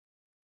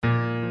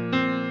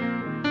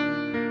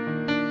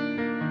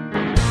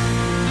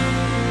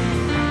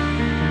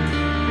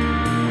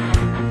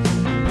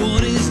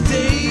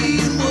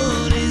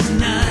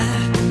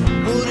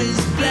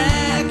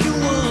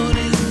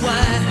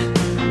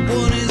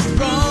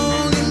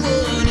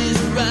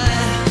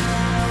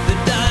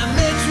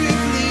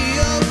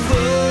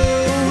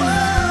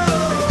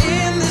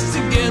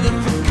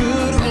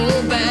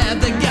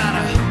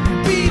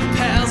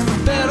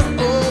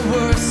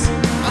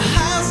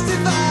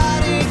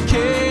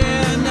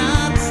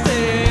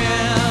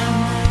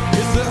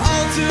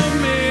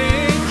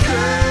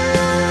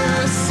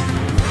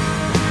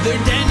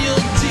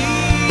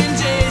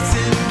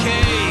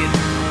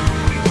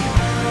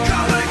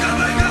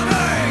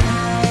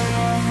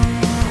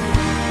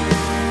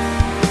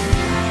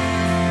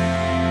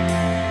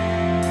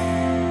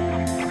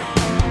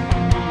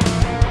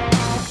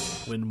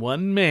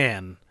one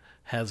man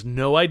has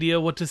no idea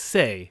what to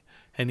say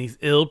and he's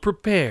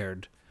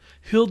ill-prepared,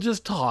 he'll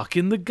just talk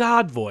in the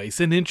God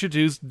voice and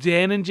introduce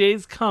Dan and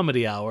Jay's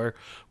Comedy Hour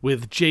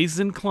with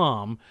Jason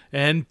Klom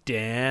and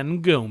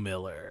Dan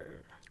Gomiller.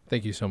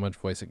 Thank you so much,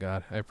 Voice of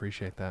God. I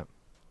appreciate that.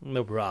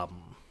 No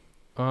problem.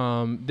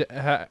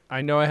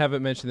 I know I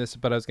haven't mentioned this,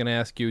 but I was going to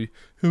ask you,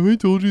 have I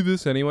told you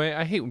this anyway?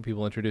 I hate when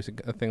people introduce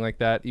a thing like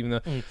that, even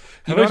though...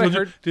 Have I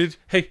told you?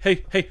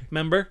 Hey,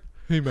 member?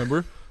 Hey,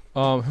 member?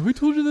 Have I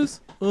told you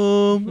this?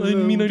 I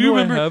mean, I know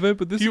I haven't,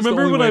 but this do you is the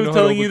remember only when way I know was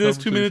how to telling you open this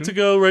 2 minutes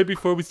conversation? ago, right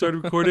before we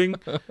started recording?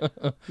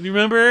 Do you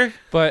remember?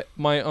 But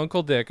my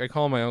Uncle Dick, I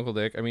call him my Uncle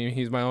Dick. I mean,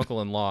 he's my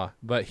uncle-in-law,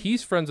 but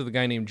he's friends with a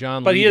guy named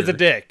John But Leader. he is a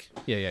dick.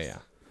 Yeah.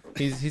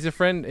 He's a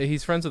friend.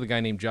 He's friends with a guy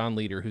named John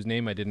Leader, whose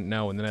name I didn't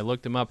know, and then I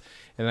looked him up,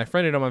 and I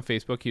friended him on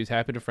Facebook. He was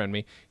happy to friend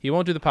me. He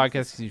won't do the podcast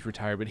because he's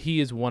retired, but he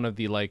is one of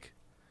the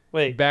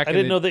Wait, back I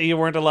didn't know that you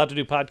weren't allowed to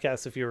do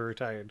podcasts if you were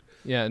retired.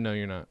 Yeah, no,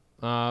 you're not.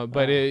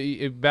 But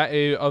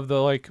of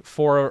the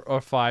 4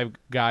 or 5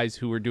 guys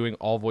who were doing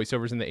all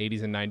voiceovers in the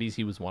 80s and 90s,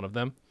 he was one of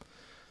them.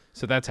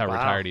 So that's how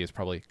retired he is,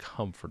 probably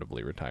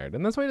comfortably retired,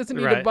 and that's why he doesn't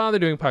need to bother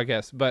doing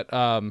podcasts. But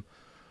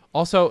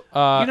also,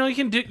 you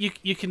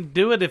can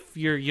do it if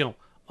you're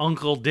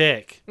Uncle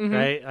Dick,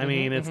 right? I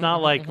mean, it's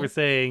not like we're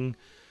saying,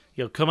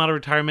 come out of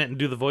retirement and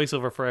do the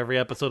voiceover for every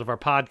episode of our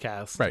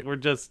podcast. Right. We're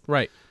just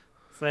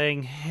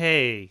saying,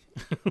 hey.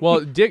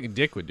 Well,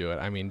 Dick would do it.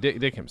 I mean,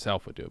 Dick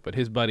himself would do it, but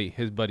his buddy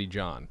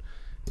John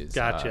is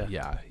gotcha.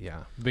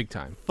 Yeah, big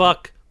time.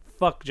 Fuck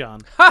John.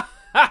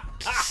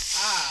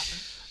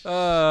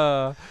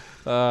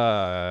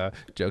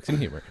 Jokes and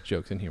humor.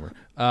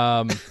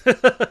 I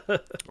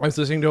was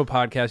listening to a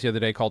podcast the other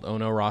day called Oh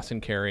No, Ross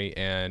and Carrie,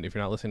 and if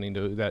you're not listening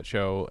to that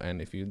show, and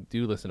if you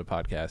do listen to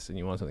podcasts and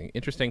you want something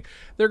interesting,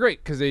 they're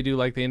great because they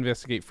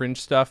investigate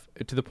fringe stuff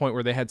to the point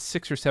where they had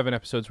 6 or 7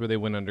 episodes where they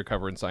went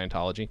undercover in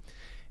Scientology.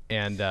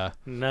 And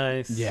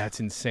nice. Yeah, it's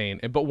insane.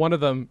 But one of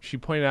them, she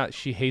pointed out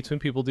she hates when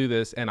people do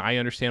this, and I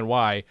understand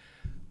why.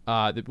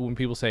 That when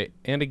people say,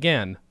 and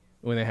again,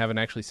 when they haven't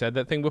actually said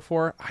that thing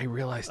before, I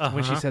realized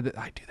when she said that,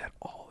 I do that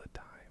all the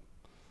time.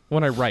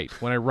 When I write,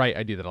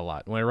 I do that a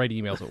lot. When I write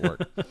emails at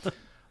work.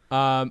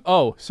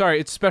 Sorry,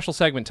 it's special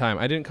segment time.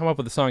 I didn't come up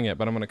with a song yet,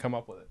 but I'm going to come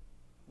up with it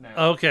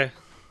now. Okay.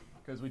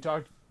 Because we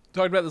talked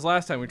about this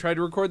last time. We tried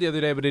to record the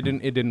other day, but it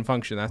didn't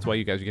function. That's why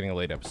you guys are getting a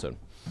late episode.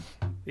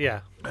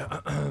 Yeah.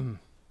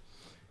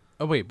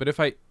 Oh, wait, but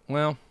actually,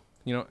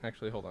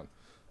 hold on.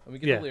 Let me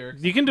get the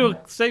lyrics. You can do a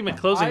segment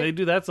closing. They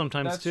do that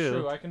sometimes that's too.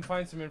 True. I can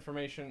find some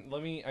information.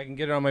 I can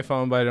get it on my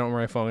phone, but I don't know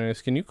where my phone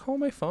is. Can you call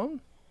my phone?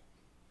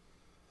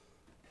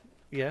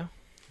 Yeah.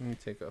 Let me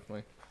take off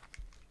my...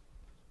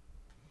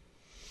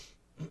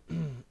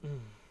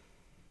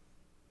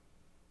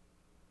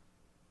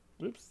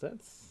 Oops,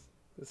 there's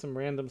some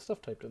random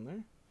stuff typed in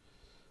there.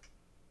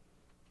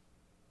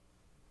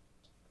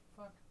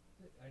 Fuck.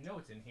 I know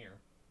it's in here.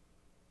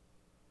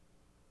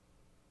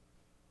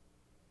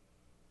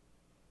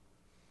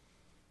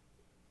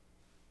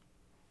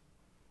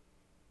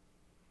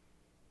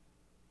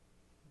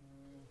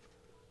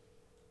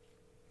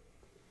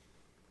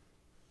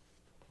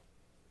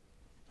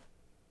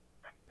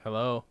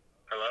 Hello.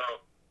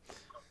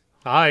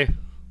 Hi.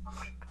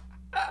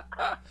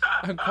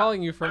 I'm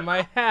calling you from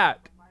my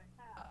hat.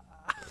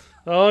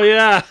 Oh,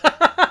 yeah.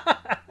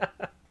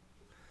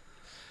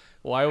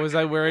 Why was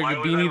I wearing a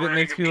beanie that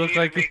makes me look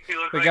like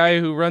the guy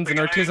who runs an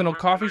artisanal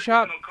coffee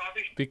shop?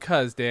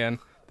 Because, Dan,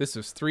 this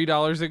is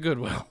 $3 at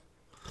Goodwill.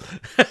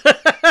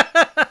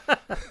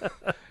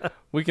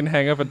 We can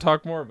hang up and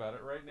talk more about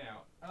it right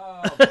now.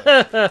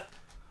 Oh,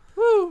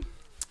 woo.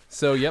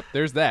 So, yep,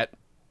 there's that.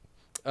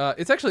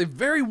 It's actually a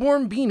very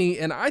warm beanie,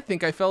 and I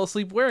think I fell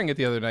asleep wearing it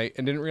the other night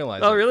and didn't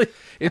realize it. Oh, really?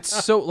 It's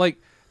so,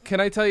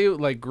 can I tell you,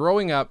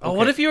 growing up... Oh,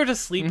 what if you were to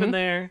sleep in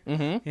there?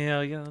 Mm-hmm. Yeah,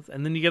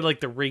 and then you get,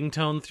 the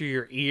ringtone through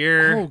your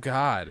ear. Oh,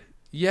 God.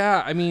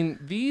 Yeah, I mean,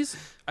 these...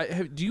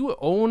 do you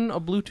own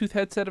a Bluetooth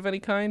headset of any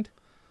kind?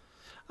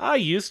 I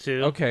used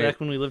to. Okay. Back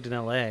when we lived in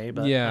L.A.,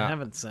 but I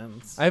haven't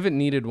since. I haven't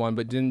needed one,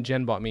 but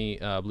Jen bought me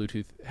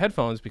Bluetooth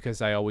headphones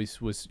because I always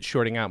was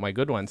shorting out my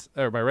good ones,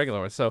 or my regular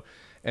ones,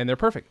 and they're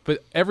perfect.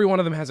 But every one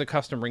of them has a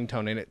custom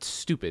ringtone, and it's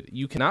stupid.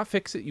 You cannot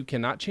fix it. You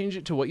cannot change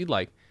it to what you'd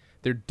like.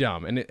 They're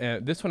dumb.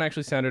 And this one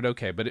actually sounded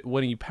okay, but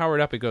when you power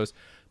it up, it goes,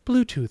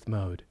 Bluetooth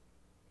mode.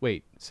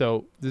 Wait,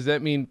 so does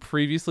that mean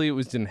previously it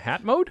was in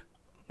hat mode?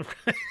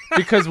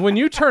 Because when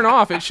you turn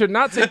off, it should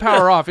not say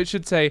power off. It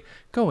should say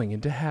going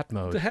into hat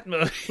mode. Hat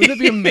mode. Wouldn't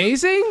it be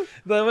amazing?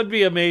 That would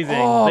be amazing.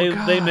 Oh,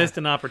 they missed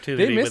an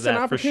opportunity. They missed with that,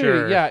 an opportunity. For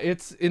sure. Yeah,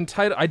 it's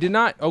entitled. I did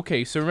not.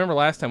 Okay, so remember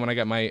last time when I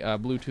got my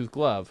Bluetooth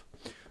glove?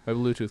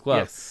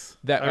 Yes.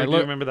 I do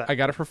remember that. I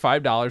got it for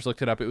 $5.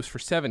 Looked it up. It was for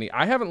 $70.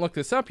 I haven't looked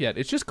this up yet.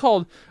 It's just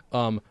called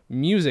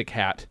Music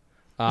Hat.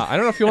 I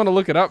don't know if you want to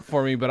look it up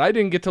for me, but I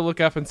didn't get to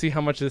look up and see how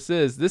much this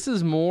is. This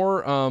is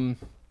more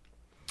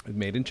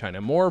made in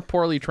China, more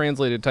poorly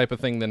translated type of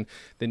thing than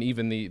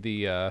even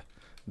the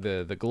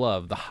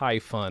glove, the high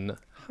fun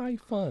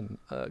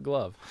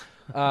glove.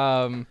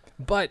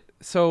 But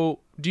so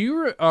do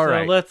you? All So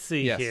right. let's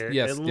see Yes, here.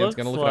 yes. It Dan's looks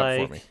gonna look it like.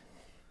 up for me.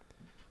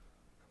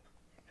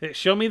 Hey,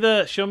 show me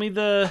the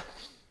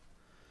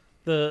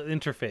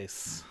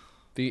interface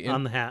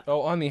on the hat.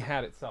 Oh, on the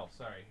hat itself.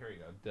 Sorry. Here we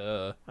go.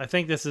 Duh. I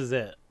think this is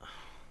it.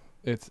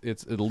 It's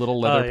a little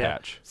leather Oh, yeah.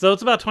 patch. So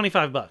it's about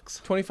 $25.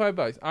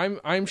 $25.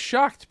 I'm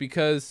shocked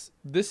because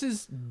this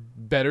is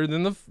better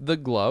than the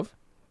glove.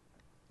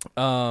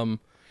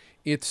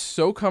 It's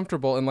so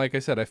comfortable, and like I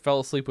said, I fell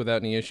asleep without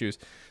any issues.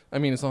 I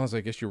mean, as long as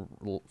I guess you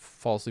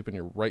fall asleep on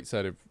your right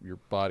side of your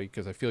body,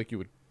 because I feel like you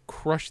would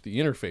crush the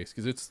interface,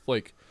 because it's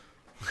like,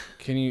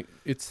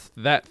 it's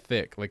that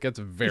thick. Like, that's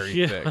very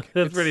Yeah, thick.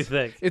 that's pretty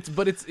thick.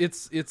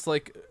 It's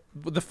like,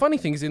 the funny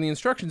thing is in the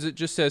instructions it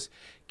just says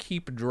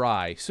keep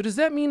dry. So does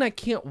that mean I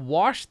can't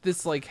wash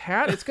this like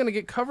hat? It's gonna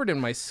get covered in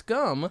my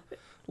scum.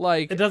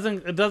 Like, It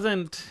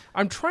doesn't.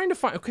 I'm trying to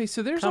find. Okay,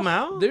 so Come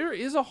out? there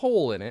is a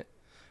hole in it.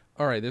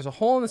 All right, there's a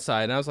hole on the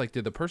side, and I was like,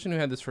 did the person who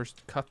had this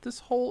first cut this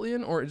hole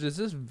in, or does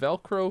this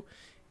Velcro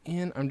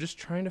in? I'm just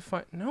trying to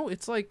find. No,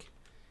 it's like,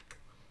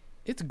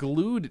 it's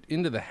glued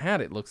into the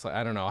hat. It looks like.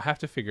 I don't know. I'll have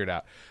to figure it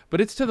out.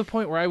 But it's to the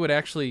point where I would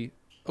actually.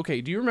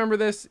 Okay, do you remember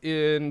this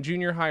in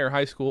junior high or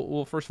high school?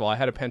 Well, first of all, I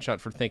had a penchant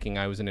for thinking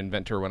I was an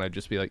inventor when I'd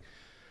just be like,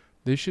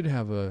 they should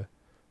have a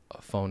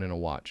phone and a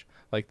watch.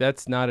 Like,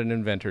 that's not an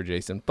inventor,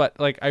 Jason. But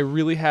like, I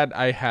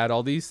had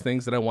all these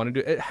things that I wanted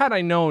to do. Had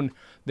I known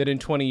that in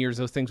 20 years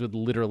those things would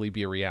literally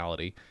be a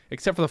reality,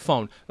 except for the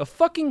phone.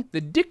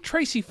 The Dick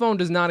Tracy phone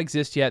does not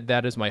exist yet.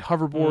 That is my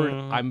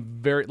hoverboard. I'm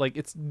very, like,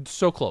 it's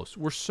so close.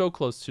 We're so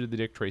close to the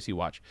Dick Tracy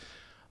watch.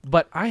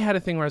 But I had a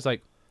thing where I was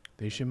like,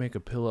 they should make a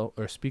pillow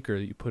or a speaker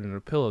that you put in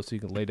a pillow so you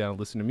can lay down and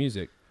listen to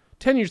music.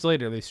 10 years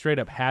later, they straight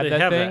up had They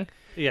that have thing.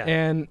 that. Yeah.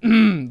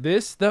 And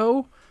this,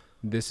 though,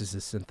 this is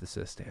a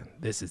synthesis, Dan.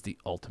 This is the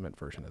ultimate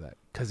version of that.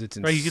 Because it's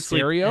in Right, you can sleep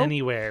stereo.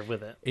 anywhere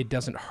with it. It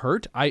doesn't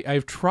hurt.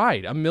 I've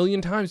tried a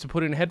million times to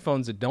put in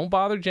headphones that don't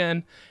bother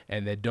Jen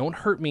and that don't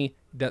hurt me,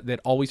 that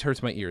always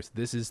hurts my ears.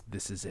 This is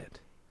it.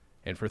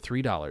 And for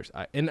 $3,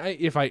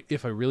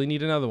 if I really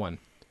need another one,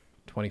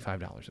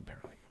 $25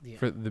 apparently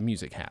for the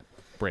music hat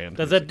brand.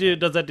 Does that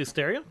do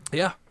stereo?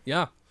 Yeah.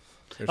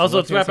 There's Also, a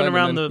it's left-hand wrapping side and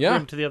around then- the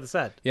rim to the other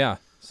side. Yeah.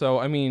 So,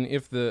 I mean,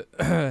 if the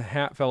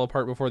hat fell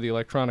apart before the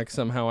electronics,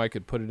 somehow I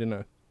could put it in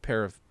a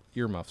pair of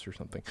earmuffs or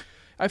something.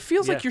 It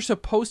feels like Yeah. you're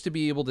supposed to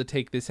be able to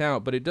take this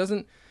out, but it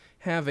doesn't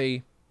have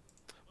a...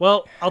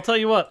 Well, I'll tell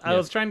you what. I Yeah.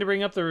 was trying to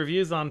bring up the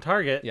reviews on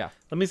Target. Yeah.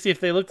 Let me see if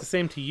they look the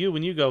same to you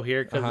when you go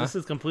here, because this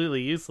is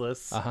completely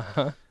useless.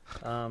 Uh-huh.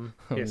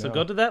 Here, so no.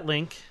 go to that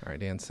link. All right,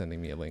 Dan's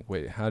sending me a link.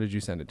 Wait, how did you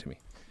send it to me?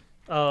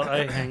 Oh,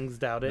 I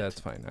hangs out it. That's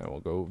fine. I will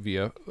go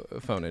via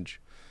Phoneage.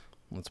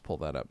 Let's pull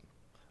that up.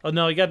 Oh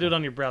no, you got to do it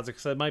on your browser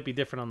because it might be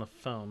different on the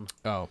phone.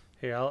 Oh.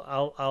 Here,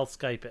 I'll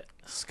Skype it.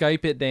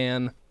 Skype it,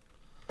 Dan.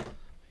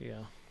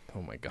 Yeah.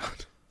 Oh, my God.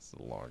 This is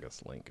the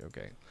longest link.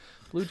 Okay.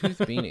 Bluetooth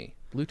beanie.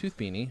 Bluetooth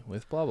beanie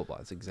with blah, blah, blah.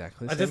 It's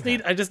exactly the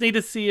same. I just need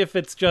to see if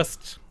it's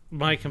just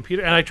my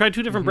computer. And I tried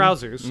two different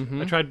browsers.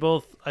 I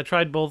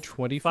tried both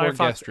 24 Firefox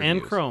guest and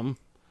reviews. Chrome.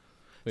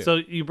 Yeah. So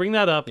you bring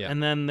that up, Yeah.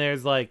 and then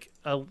there's like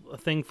a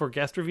thing for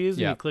guest reviews,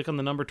 and Yeah. you click on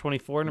the number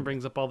 24, and it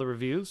brings up all the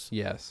reviews.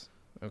 Yes.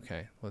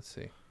 Okay. Let's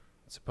see.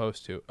 It's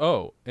supposed to.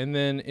 Oh, and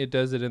then it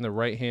does it in the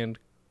right-hand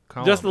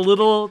column. Just a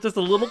little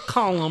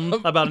column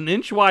about an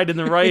inch wide in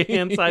the right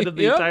hand side of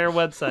the Yep. entire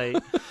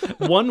website.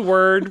 One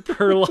word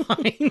per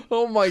line.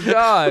 Oh, my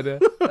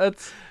God.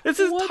 That's... This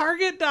is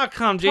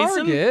Target.com,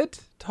 Jason.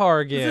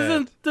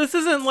 Target. This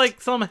isn't like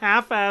some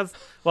half-ass.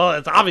 Well,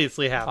 it's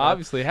obviously half-ass.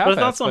 Obviously but it's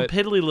not half-ass, some but-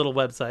 piddly little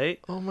website.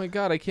 Oh, my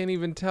God. I can't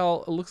even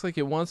tell. It looks like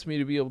it wants me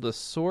to be able to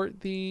sort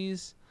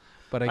these,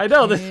 but I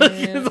know can't.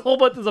 there's a whole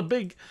bunch. There's a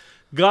big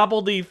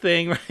gobbledy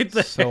thing right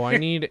there. So I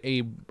need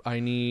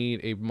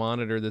a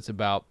monitor that's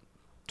about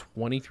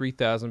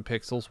 23,000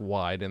 pixels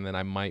wide, and then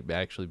I might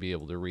actually be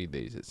able to read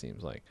these. It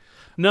seems like.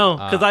 No,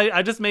 because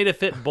I just made it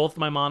fit both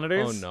my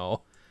monitors. Oh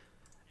no!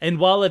 And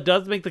while it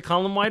does make the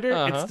column wider,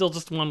 Uh-huh. it's still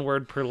just one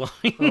word per line.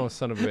 Oh,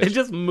 son of a bitch! It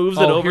just moves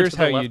it over here's to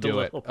how the left you do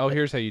a it. little Oh, bit.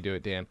 here's how you do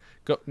it, Dan.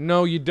 Go.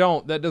 No, you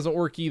don't. That doesn't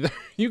work either.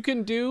 You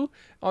can do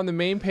on the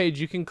main page.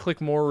 You can click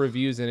more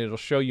reviews, and it'll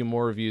show you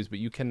more reviews, but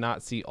you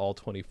cannot see all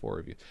 24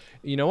 reviews.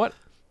 You know what?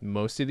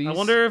 Most of these. I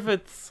wonder if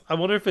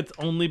it's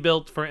only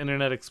built for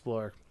Internet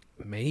Explorer.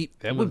 Mate,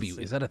 that would be.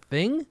 Is that a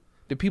thing?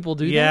 Do people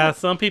do Yeah, that?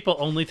 some people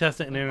only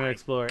test it in Internet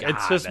Explorer. It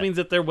just God. means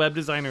that their web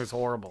designer is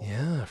horrible.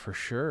 Yeah, for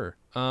sure.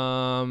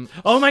 Oh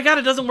my god,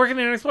 it doesn't work in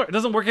Internet Explorer. It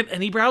doesn't work in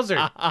any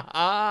browser.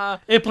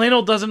 It plain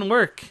old doesn't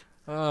work.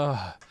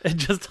 It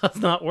just does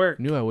not work.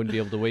 Knew I wouldn't be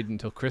able to wait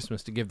until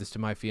Christmas to give this to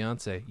my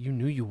fiance. You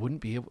knew you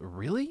wouldn't be able.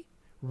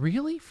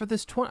 Really for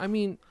this 20? I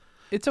mean,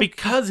 it's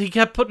Because he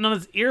kept putting on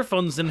his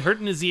earphones and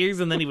hurting his ears,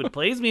 and then he would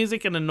play his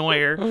music and annoy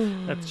her.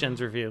 That's Jen's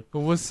review. I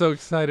was so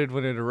excited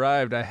when it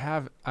arrived. I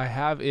have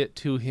it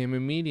to him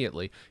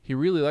immediately. He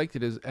really liked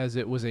it as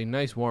it was a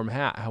nice warm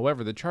hat.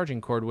 However, the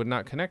charging cord would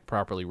not connect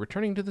properly.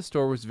 Returning to the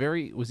store was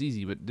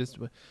easy, but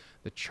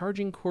the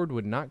charging cord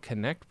would not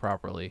connect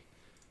properly.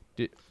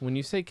 When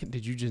you say,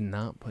 did you just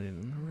not put it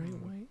in the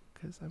right way?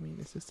 because I mean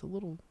it's just a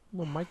little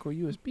micro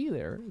USB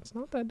there. It's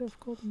not that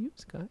difficult to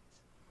use, guys.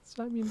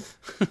 So, I mean,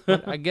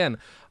 but again,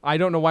 I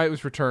don't know why it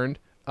was returned.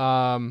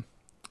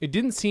 It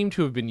didn't seem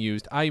to have been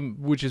used.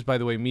 Which is, by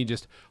the way, me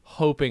just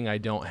hoping I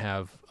don't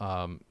have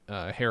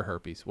hair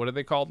herpes. What are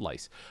they called?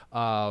 Lice.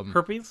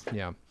 Herpes?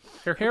 Yeah.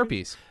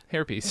 Herpes?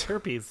 Hairpiece.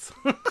 Herpes.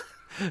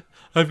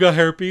 I've got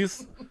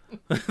herpes.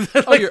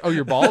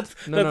 You're bald?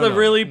 No, That's a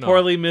really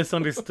poorly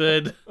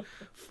misunderstood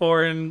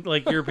foreign,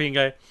 like, European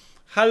guy.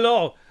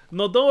 Hello.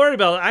 No, don't worry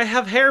about it. I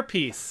have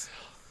hairpiece.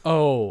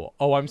 Oh,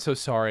 I'm so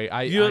sorry.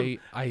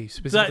 I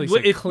specifically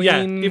said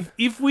clean. Yeah,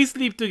 if we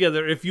sleep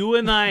together, if you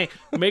and I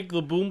make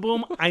the boom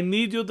boom, I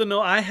need you to know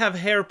I have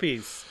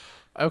hairpiece.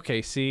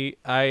 Okay, see,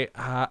 I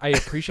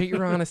appreciate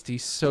your honesty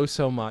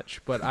so much,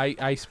 but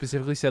I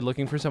specifically said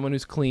looking for someone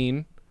who's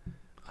clean.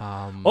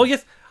 Oh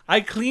yes,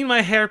 I clean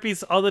my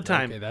hairpiece all the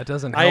time. Okay, that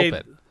doesn't help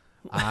it.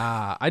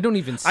 I don't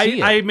even see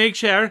it. I make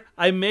sure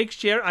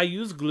I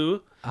use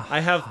glue. I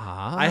have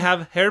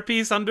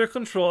hairpiece under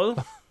control.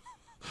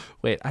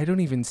 Wait, I don't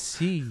even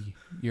see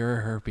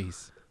your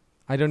herpes.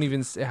 I don't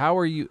even see. How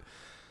are you?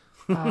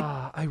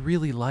 I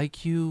really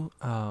like you.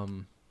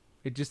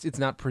 It's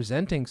not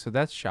presenting, so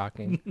that's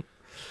shocking.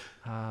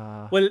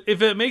 Well,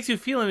 if it makes you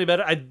feel any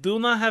better, I do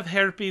not have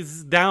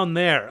herpes down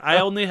there. I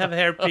only have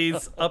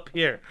herpes up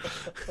here.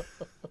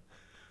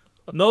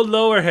 No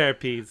lower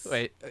herpes.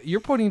 Wait, you're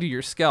pointing to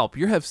your scalp.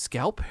 You have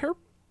scalp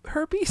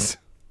herpes?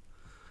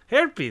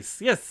 Herpes,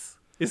 yes.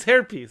 It's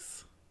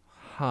herpes.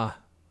 Huh.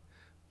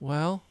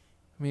 Well,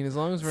 I mean, as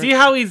long as we're... See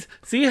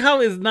how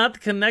he's not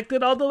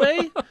connected all the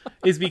way?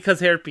 Is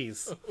because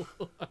herpes.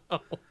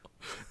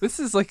 This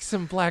is like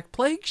some Black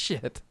Plague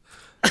shit.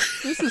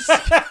 This is...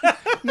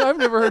 No, I've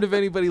never heard of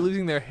anybody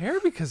losing their hair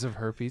because of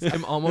herpes.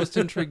 I'm almost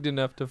intrigued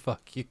enough to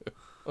fuck you.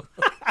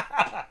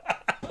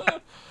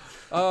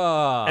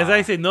 As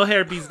I say, no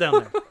herpes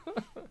down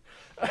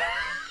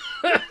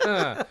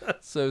there.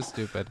 So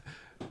stupid.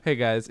 Hey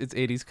guys, it's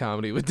 80s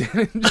comedy with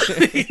Dan and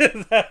Jay.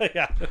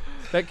 Yeah.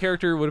 That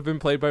character would have been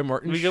played by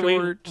Martin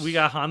Short. We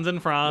got Hans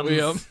and Franz.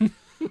 Yep.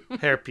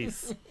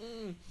 Hairpiece.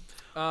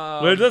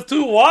 We're just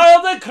two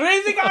wild and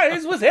crazy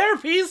guys with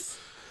hairpiece.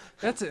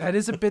 That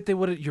is a bit they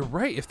would have. You're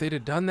right. If they'd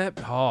have done that,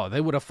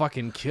 they would have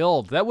fucking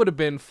killed. That would have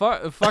been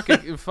fuck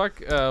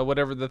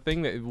whatever the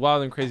thing that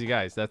Wild and Crazy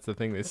Guys. That's the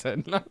thing they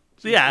said.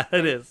 Yeah,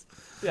 it is.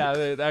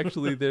 Yeah,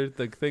 actually, they're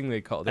the thing they're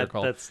called. Their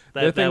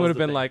thing would have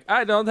been like,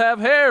 I don't have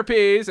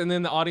hairpiece, and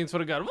then the audience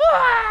would have gone,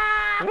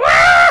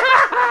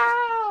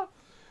 Wah!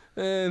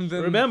 And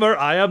then, remember,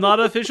 I am not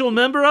an official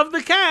member of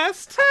the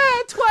cast.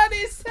 27%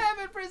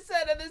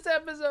 of this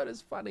episode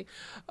is funny.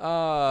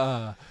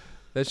 Some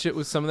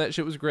of that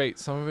shit was great.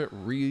 Some of it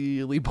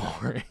really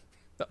boring.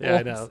 Yeah,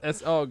 I know.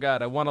 Oh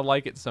God, I want to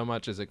like it so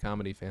much as a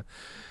comedy fan.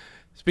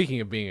 Speaking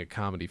of being a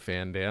comedy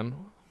fan, Dan,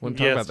 want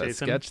to talk about that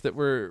Jason. Sketch that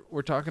we're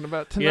talking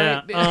about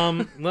tonight?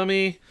 Yeah.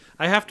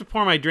 I have to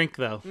pour my drink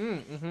though.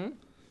 Mm-hmm.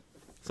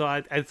 So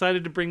I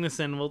decided to bring this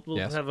in. We'll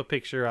have a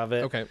picture of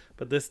it. Okay.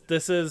 But this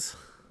is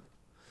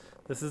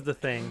the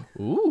thing.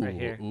 Ooh. Right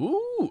here.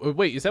 Ooh.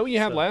 Wait, is that what you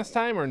had last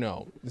time or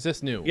no? Is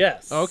this new?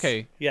 Yes.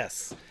 Okay.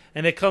 Yes.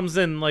 And it comes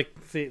in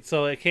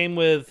so it came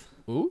with.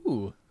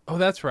 Ooh. Oh,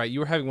 that's right. You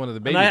were having one of the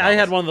baby. I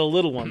had one of the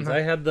little ones. I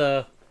had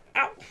the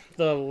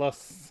La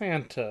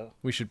Santa.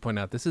 We should point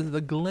out this is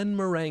the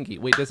Glenmorangie.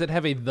 Wait, does it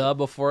have a "the"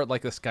 before it,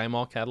 like the Sky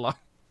Mall catalog?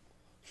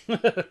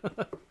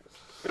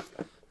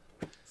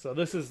 So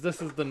this is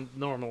the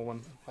normal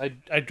one.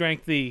 I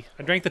drank the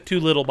 2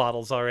 little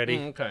bottles already.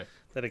 Okay.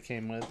 That it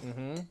came with.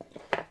 Mm-hmm.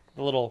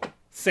 The little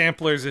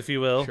samplers, if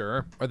you will.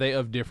 Sure. Are they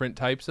of different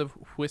types of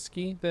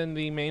whiskey than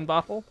the main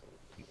bottle?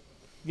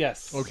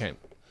 Yes. Okay.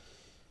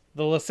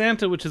 The La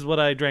Santa, which is what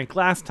I drank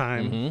last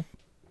time,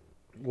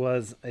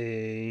 was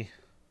a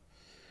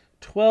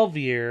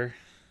 12-year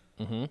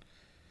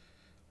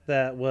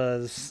that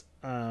was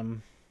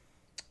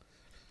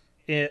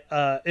in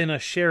a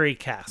sherry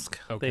cask.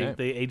 Okay.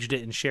 They aged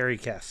it in sherry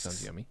casks.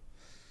 Sounds yummy.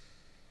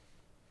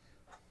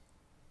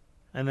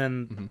 And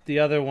then the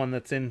other one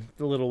that's in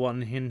the little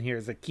one in here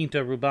is a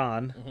Quinta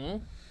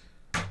Ruban,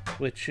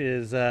 which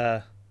is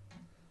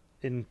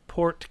in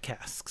port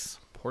casks.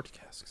 Port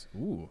casks.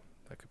 Ooh,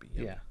 that could be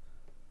yummy. Yeah.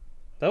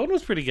 That one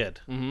was pretty good.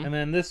 And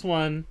then this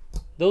one,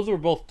 those were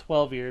both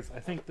 12 years. I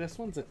think this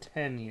one's a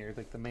 10 year,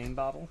 like the main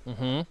bottle.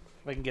 If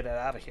I can get it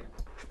out of here.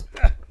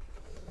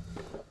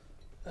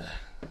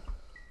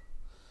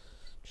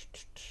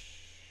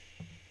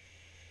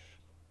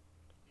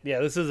 Yeah,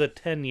 this is a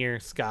 10-year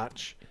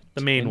Scotch,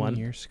 the main one.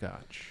 10-year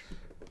Scotch.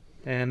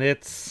 And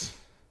it's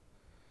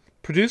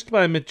produced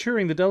by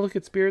maturing the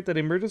delicate spirit that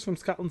emerges from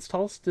Scotland's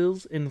tall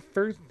stills in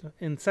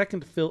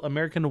second fill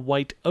American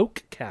white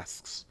oak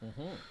casks,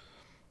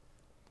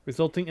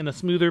 resulting in a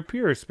smoother,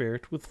 purer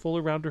spirit with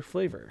fuller, rounder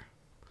flavor.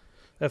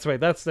 That's right.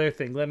 That's their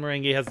thing.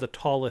 Glenmorangie has the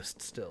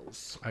tallest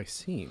stills. I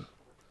see.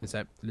 Does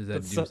that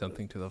do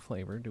something to the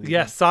flavor?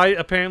 Yes.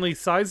 Apparently,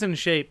 size and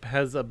shape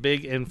has a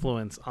big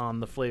influence on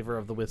the flavor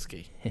of the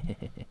whiskey.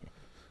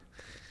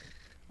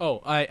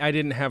 Oh, I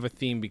didn't have a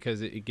theme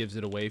because it gives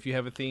it away if you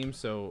have a theme.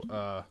 So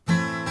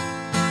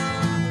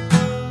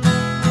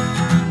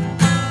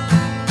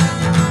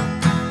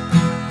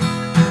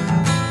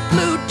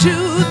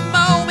Bluetooth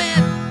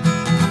moment.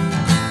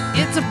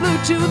 It's a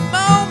Bluetooth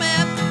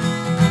moment.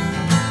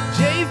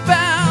 Jay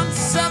found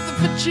something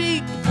for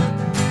cheap.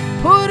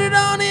 Put it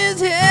on his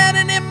head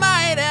and it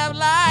might have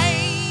light.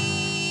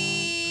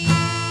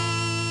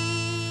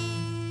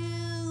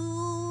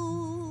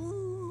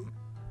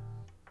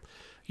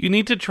 You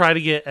need to try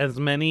to get as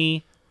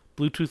many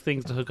Bluetooth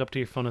things to hook up to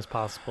your phone as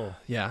possible.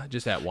 Yeah,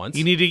 just at once.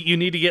 You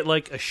need to get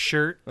like a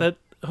shirt that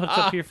hooks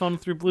up to your phone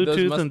through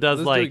Bluetooth and does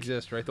those like do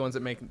exist, right? The ones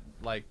that make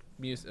like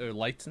music or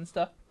lights and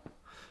stuff.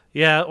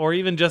 yeah, or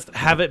even just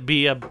have it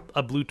be a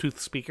Bluetooth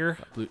speaker,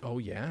 Oh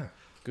yeah,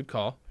 good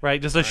call. right?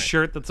 Just a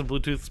shirt that's a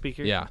Bluetooth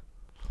speaker. Yeah.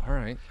 All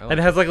right. And it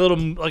has like a little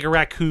like a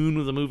raccoon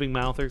with a moving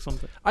mouth or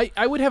something.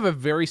 I would have a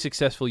very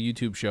successful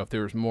YouTube show if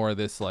there was more of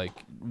this like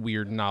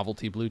weird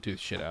novelty Bluetooth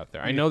shit out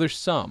there. I know there's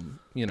some,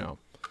 you know.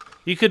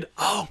 You could.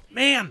 Oh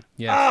man.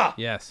 Yes.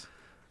 Yes.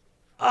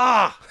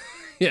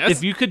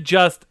 Yes.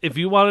 If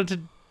you wanted to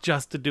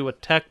just to do a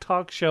tech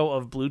talk show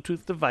of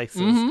Bluetooth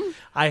devices,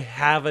 I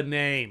have a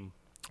name.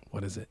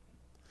 What is it?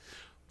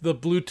 The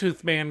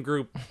Bluetooth Man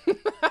Group.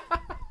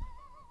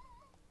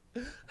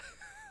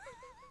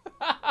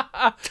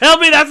 Tell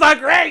me that's not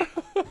great.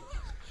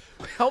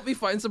 Help me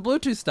find some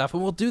Bluetooth stuff,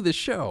 and we'll do this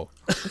show.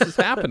 This is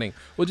happening.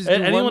 We'll just do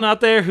Anyone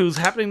out there who's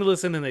happening to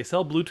listen and they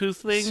sell Bluetooth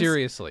things?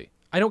 Seriously,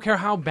 I don't care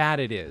how bad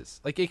it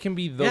is. Like it can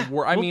be the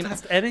worst. I mean,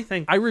 test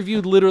anything. I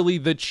reviewed literally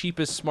the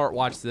cheapest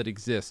smartwatch that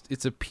exists.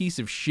 It's a piece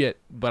of shit,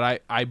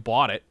 but I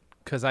bought it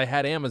because I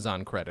had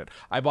Amazon credit.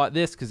 I bought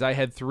this because I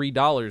had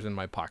 $3 in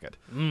my pocket.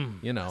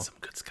 You know, Some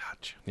good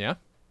scotch. yeah.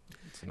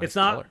 A nice It's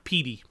not color.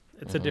 peaty.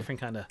 It's a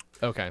different kind of.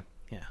 Okay.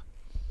 Yeah.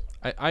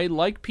 I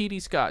like peaty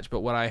scotch,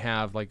 but what I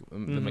have, like the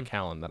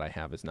Macallan that I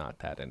have, is not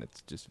that, and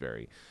it's just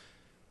very,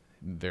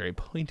 very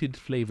pointed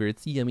flavor.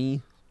 It's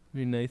yummy,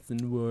 very nice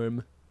and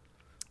warm.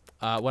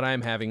 What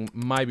I'm having,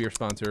 my beer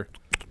sponsor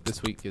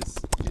this week is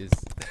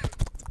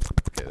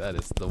okay. That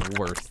is the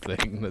worst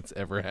thing that's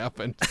ever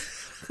happened.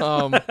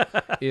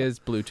 Is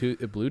Bluetooth?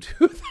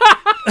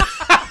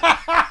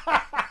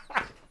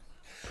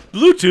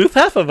 Bluetooth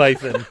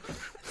Hefeweizen.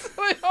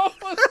 I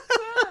almost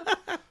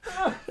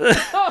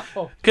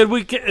Could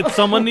we? If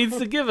someone needs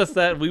to give us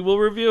that, we will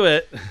review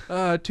it.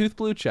 Tooth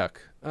Blue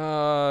Chuck.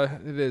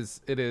 It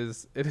is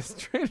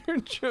Trader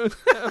Joe's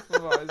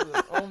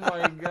Hefeweizen. Oh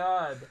my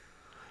god.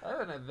 I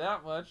haven't had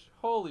that much.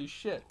 Holy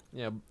shit.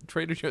 Yeah,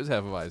 Trader Joe's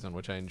Hefeweizen,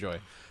 which I enjoy.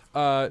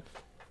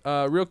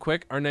 Real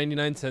quick, our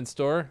 99-cent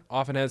store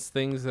often has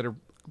things that are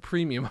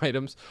premium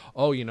items.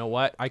 Oh, you know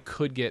what? I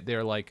could get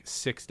their like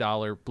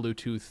 $6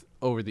 Bluetooth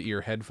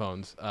over-the-ear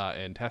headphones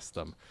and test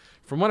them.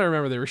 From what I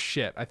remember, they were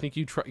shit. I think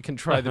you can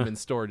try them in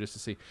store just to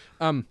see.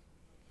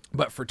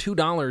 But for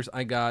 $2,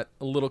 I got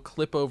a little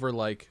clip over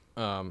like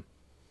for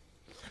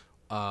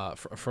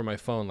my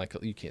phone. Like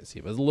you can't see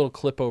it, but it's a little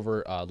clip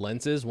over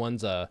lenses.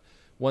 One's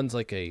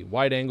like a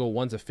wide angle,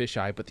 one's a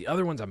fisheye, but the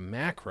other one's a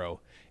macro.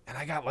 And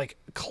I got like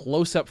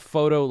close-up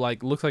photo,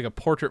 like looks like a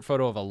portrait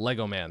photo of a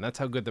Lego man. That's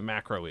how good the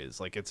macro is.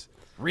 Like it's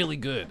really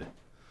good.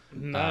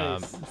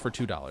 Nice. For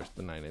 $2,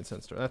 the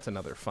 99-cent store. That's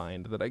another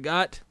find that I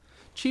got.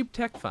 Cheap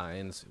tech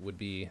finds would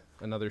be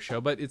another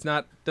show, but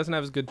doesn't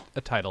have as good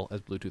a title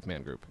as Bluetooth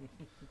Man Group.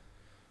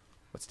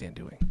 What's Dan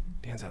doing?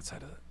 Dan's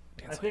outside of it.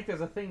 I think there's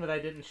a thing that I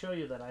didn't show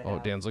you that I have. Oh,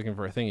 Dan's looking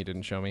for a thing he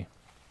didn't show me.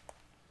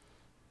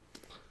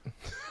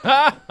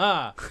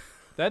 That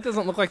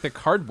doesn't look like the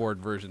cardboard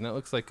version. That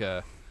looks like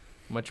a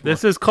much more...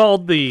 This is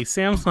called the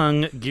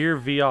Samsung Gear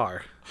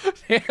VR.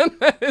 Dan,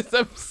 that is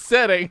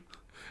upsetting.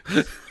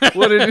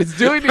 What it is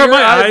doing to Are your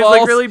my eyes eyeballs.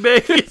 like really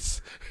big?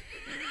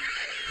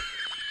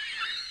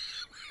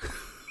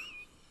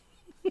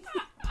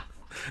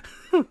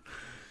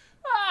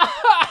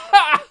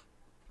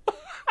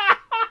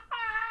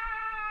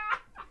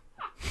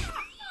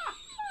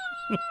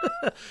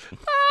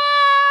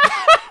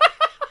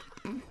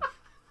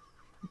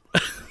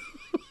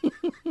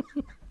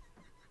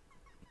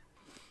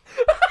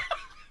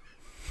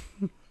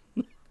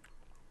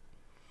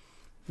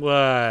 What?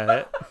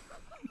 I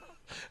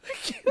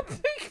can't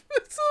take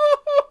this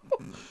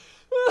off.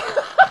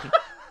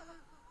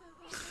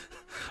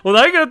 Well,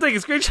 now you're gonna take a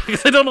screenshot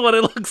because I don't know what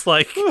it looks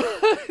like.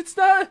 It's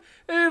not.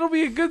 It'll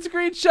be a good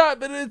screenshot,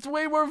 but it's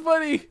way more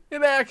funny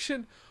in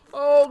action.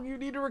 Oh, you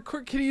need to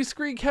record. Can you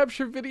screen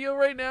capture video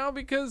right now?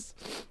 Because.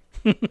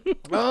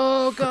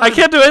 Oh god. I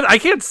can't do it. I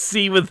can't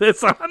see with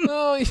this on.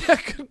 Oh yeah,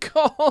 good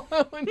call.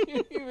 I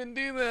wouldn't even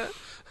do that.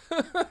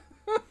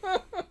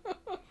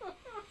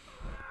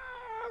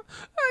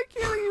 I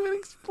can't even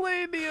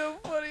explain to you how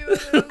funny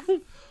that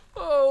is.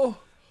 Oh.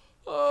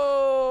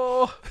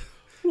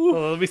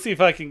 Well, let me see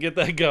if I can get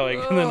that going,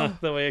 and then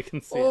that way I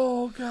can see it.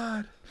 Oh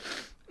god.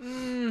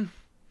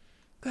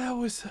 That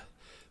was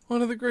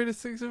one of the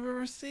greatest things I've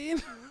ever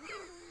seen.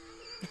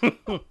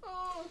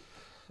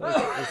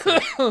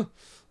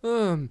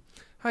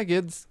 Hi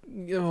kids.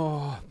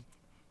 Oh,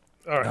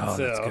 All right, so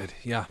that's good.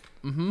 Yeah.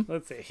 Mm-hmm.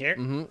 let's see here.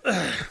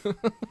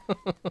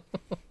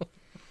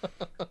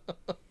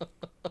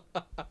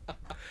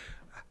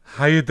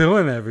 How you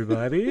doing,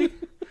 everybody?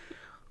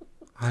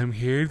 I'm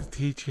here to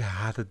teach you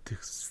how to do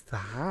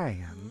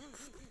science.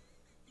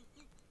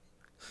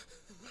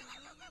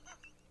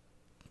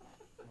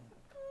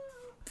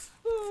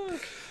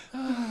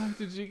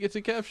 Did you get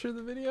to capture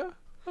the video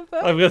of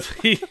that? I'm gonna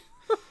see.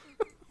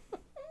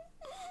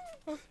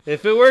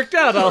 If it worked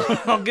out, I'll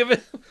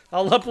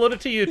upload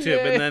it to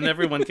YouTube, and then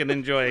everyone can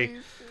enjoy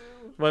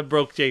what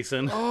broke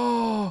Jason.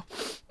 Oh,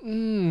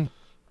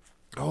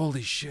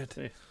 holy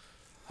shit!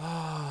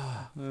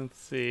 Let's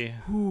see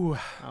Ooh,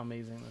 how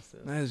amazing this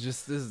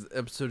is. this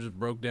episode just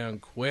broke down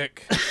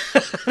quick.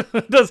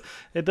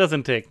 It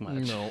doesn't take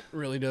much. No, it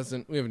really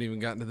doesn't. We haven't even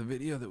gotten to the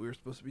video that we were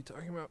supposed to be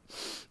talking about.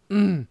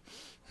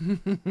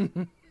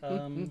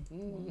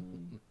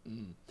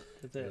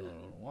 Is it?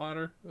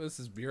 Water. This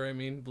is beer. I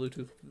mean,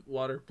 Bluetooth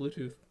water.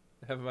 Bluetooth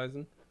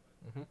Hefeweizen.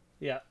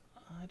 Yeah,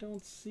 I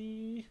don't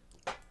see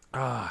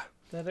Ah.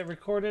 that it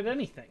recorded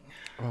anything.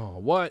 Oh,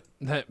 what?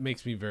 That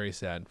makes me very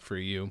sad for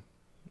you.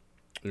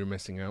 You're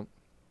missing out.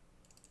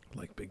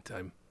 Like big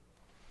time.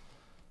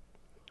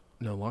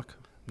 No luck.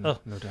 No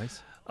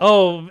dice.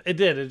 Oh, it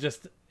did.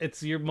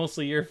 It's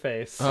mostly your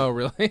face. Oh,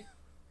 really?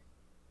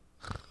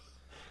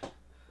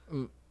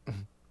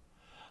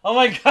 Oh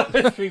my god,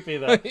 it's creepy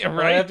though. Yeah, I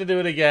right? have to do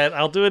it again.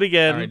 I'll do it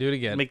again. All right, do it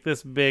again. Make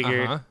this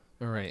bigger. Uh-huh.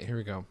 All right, here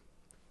we go.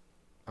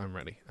 I'm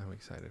ready. I'm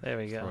excited. There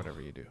we for go.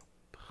 whatever you do.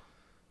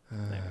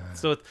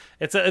 So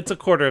it's a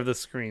quarter of the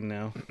screen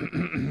now.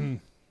 And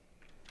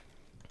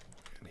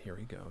here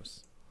he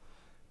goes.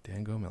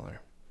 Dango Miller.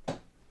 All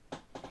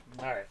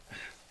right,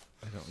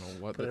 I don't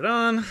know what put it the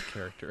on.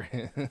 character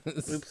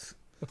is. Oops.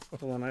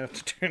 Hold on, I have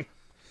to turn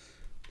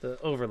the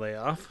overlay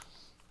off.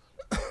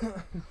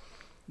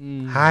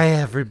 Hi,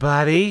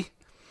 everybody.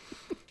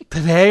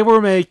 Today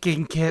we're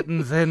making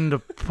kittens into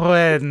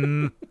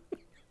pudding.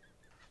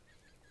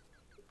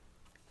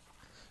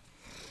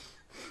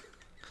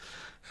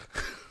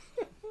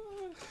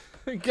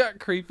 It got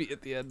creepy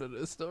at the end, but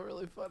it's still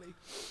really funny.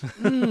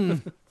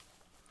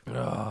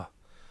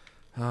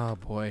 Oh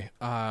boy.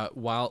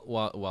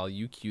 While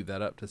you cue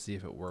that up to see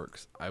if it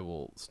works, I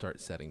will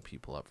start setting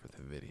people up for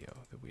the video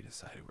that we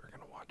decided we were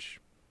gonna watch.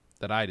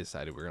 That I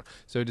decided we were gonna.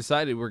 So I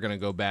decided we're gonna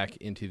go back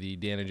into the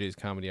Dan and Jay's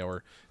Comedy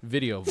Hour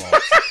video vault.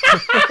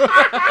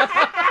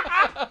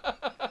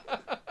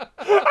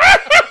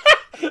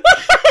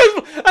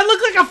 I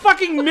look like a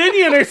fucking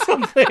minion or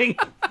something.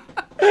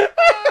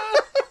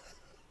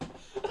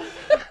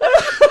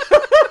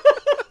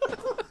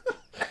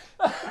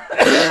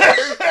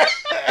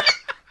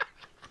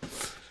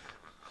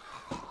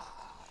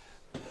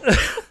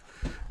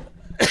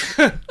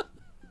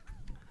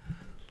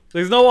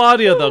 There's no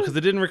audio though, because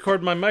it didn't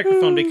record my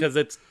microphone because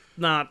it's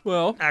not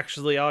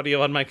actually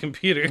audio on my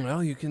computer.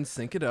 Well, you can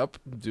sync it up,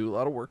 do a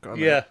lot of work on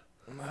Yeah.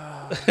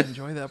 that.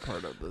 Enjoy that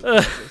part of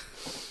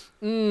this.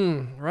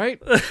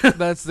 Right?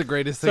 That's the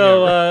greatest thing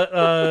So,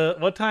 ever.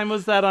 what time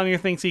was that on your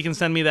thing so you can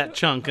send me that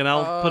chunk and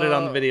I'll put it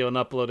on the video and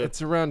upload it?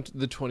 It's around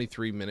the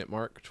 23-minute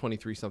mark,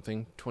 23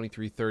 something,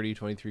 23:30,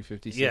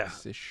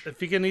 23:56-ish.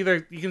 If you can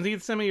either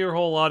send me your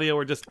whole audio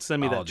or just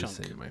send me that I'll chunk. just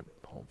send you my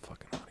whole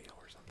fucking audio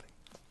or something.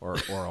 Or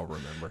I'll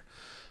remember.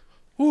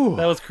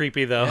 That was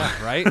creepy though.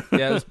 Yeah, right?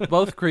 Yeah, it was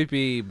both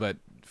creepy but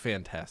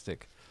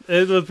fantastic.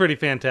 It was pretty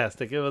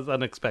fantastic. It was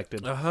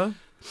unexpected. Uh-huh.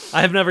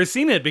 I have never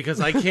seen it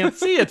because I can't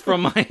see it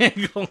from my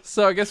angle.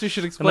 So I guess we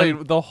should explain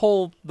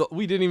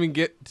we didn't even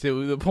get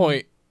to the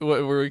point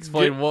where we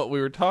explained what we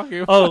were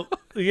talking about. Oh,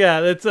 yeah,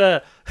 it's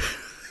a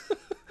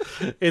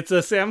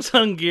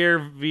Samsung Gear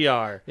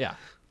VR. Yeah.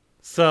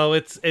 So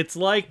it's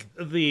like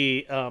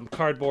the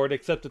cardboard,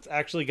 except it's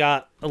actually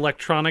got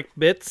electronic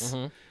bits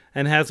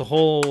and has a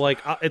whole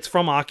it's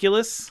from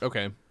Oculus.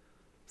 Okay.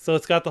 So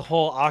it's got the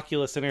whole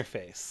Oculus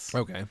interface.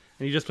 Okay. And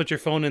you just put your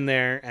phone in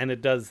there and it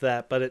does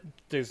that, but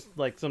there's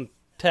like some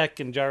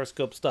tech and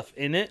gyroscope stuff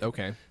in it.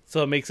 Okay.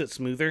 So it makes it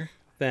smoother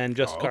than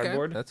just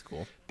cardboard. That's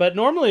cool. But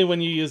normally when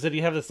you use it,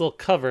 you have this little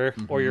cover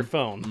or your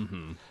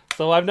phone.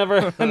 So I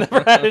never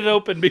had it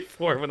open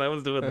before when I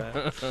was doing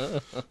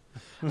that.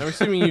 I'm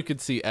assuming you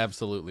could see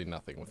absolutely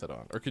nothing with it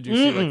on. Or could you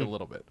see like a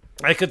little bit?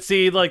 I could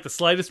see like the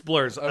slightest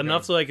blurs,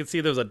 enough so I could see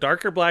there was a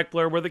darker black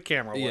blur where the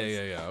camera was.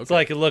 Yeah. Okay. So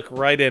I could look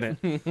right in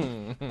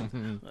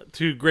it.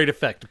 To great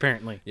effect,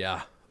 apparently.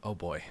 Yeah. Oh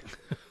boy.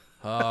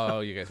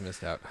 Oh, you guys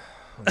missed out.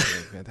 Okay,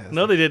 fantastic.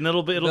 No, they didn't.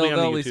 It'll be on They'll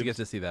the at least YouTube. get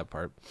to see that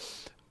part.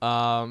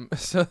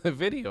 So the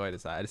video I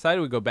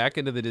decided we'd go back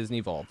into the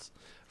Disney vaults.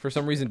 For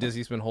some reason,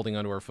 Disney's been holding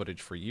onto our footage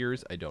for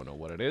years. I don't know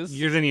what it is.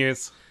 Years and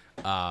years.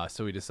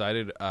 So we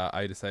decided.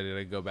 I decided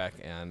I'd go back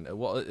and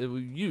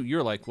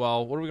you're like,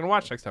 well, what are we gonna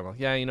watch next time? I'm like,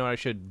 yeah, you know, I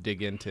should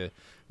dig into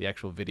the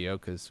actual video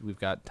because we've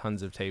got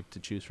tons of tape to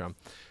choose from.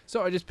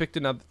 So I just picked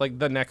another, like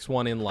the next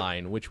one in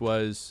line, which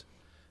was.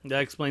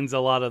 That explains a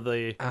lot of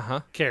the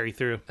carry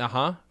through.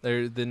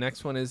 The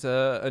next one is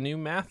a new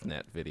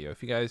MathNet video.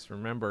 If you guys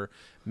remember,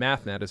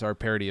 MathNet is our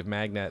parody of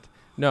Magnet.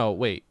 No,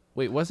 wait,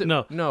 was it?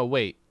 No,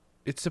 wait.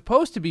 It's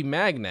supposed to be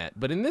Magnet,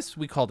 but in this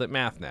we called it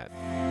MathNet.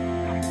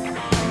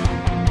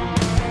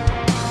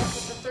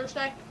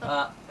 Thursday?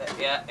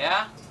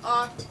 Yeah?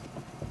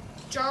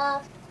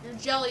 Jar your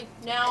jelly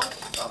now.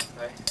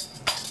 Okay.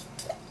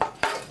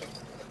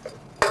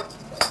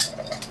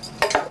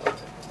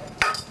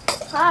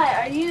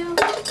 Hi, are you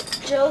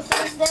Joe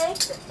Thursday?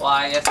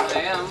 Why, yes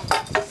I am.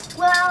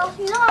 Well,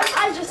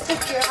 I just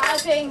took your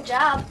high-paying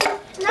job,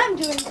 and I'm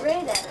doing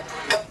great at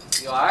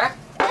it. You are?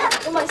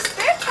 Yeah, in my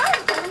spare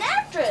time, I'm an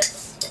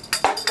actress.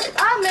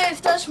 I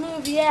made such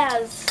movie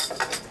as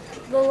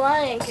The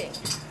Lion King.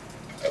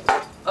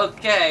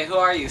 Okay, who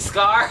are you,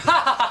 Scar?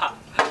 I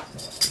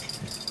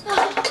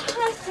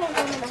think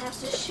I'm gonna have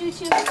to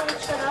shoot you if you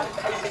don't shut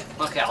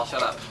up. Okay, I'll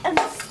shut up. And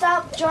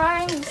stop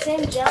drawing the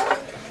same jelly.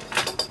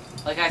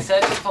 Like I said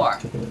before,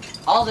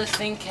 all this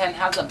thing can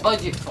have the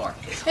budget for.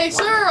 Hey,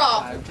 sir,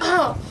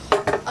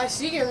 I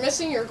see you're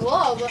missing your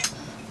glove.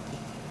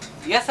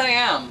 Yes, I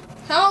am.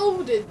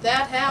 How did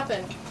that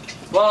happen?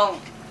 Well,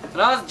 when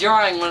I was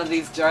drawing one of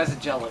these jars of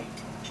jelly,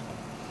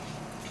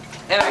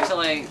 and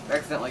actually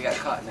accidentally got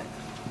caught in it.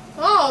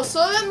 Oh, so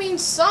that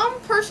means some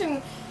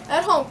person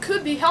at home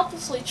could be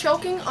helplessly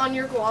choking on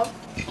your glove.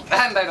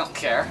 And I don't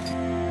care.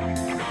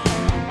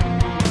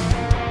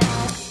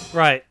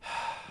 Right.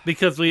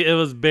 Because it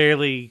was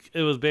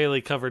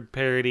barely covered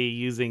parody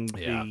using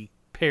Yeah. the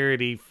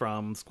parody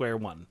from Square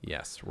One.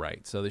 Yes,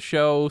 right. So the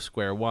show,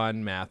 Square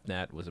One,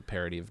 MathNet, was a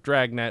parody of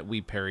Dragnet.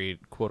 We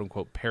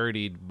quote-unquote,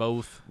 parodied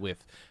both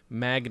with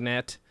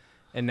Magnet,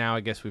 and now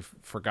I guess we've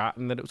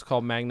forgotten that it was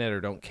called Magnet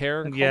or don't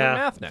care and call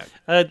Yeah. it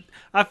MathNet.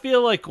 I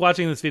feel like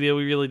watching this video,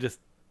 we really just...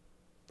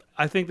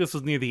 I think this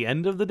was near the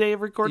end of the day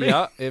of recording.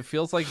 Yeah, it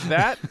feels like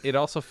that. It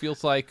also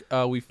feels like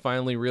we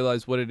finally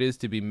realized what it is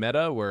to be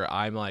meta, where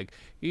I'm like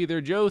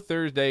either Joe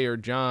Thursday or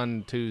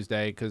John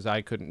Tuesday, because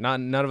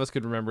none of us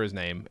could remember his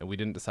name, and we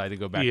didn't decide to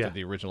go back Yeah. to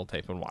the original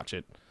tape and watch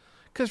it.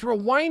 Because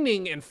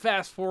rewinding and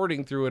fast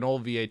forwarding through an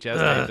old VHS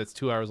tape that's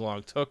 2 hours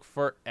long took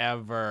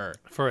forever.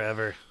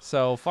 Forever.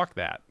 So fuck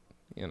that,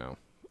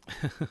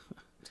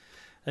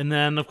 And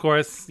then, of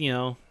course,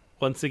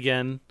 once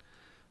again,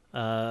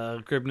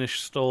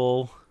 Gribnish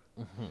stole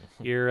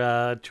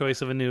your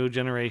choice of a new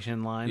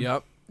generation line.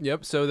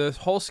 Yep. So the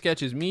whole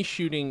sketch is me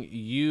shooting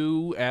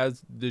you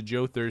as the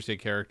Joe Thursday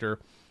character,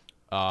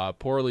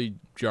 poorly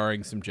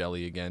jarring some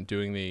jelly again,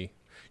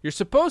 You're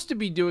supposed to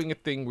be doing a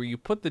thing where you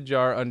put the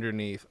jar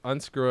underneath,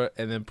 unscrew it,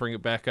 and then bring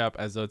it back up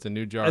as though it's a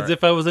new jar. As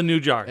if I was a new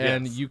jar.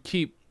 And yes. you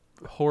keep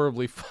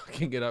horribly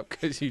fucking it up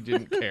because you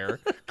didn't care,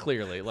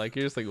 clearly. Like,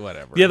 you're just like,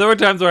 whatever. Yeah, there were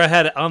times where I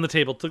had it on the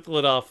table, took the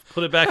lid off,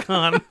 put it back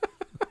on.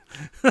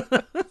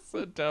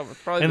 So dumb.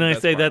 It's probably And the I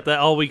best say part.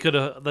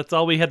 that's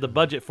all we had the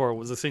budget for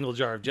was a single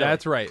jar of jelly.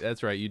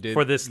 That's right. You did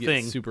For this get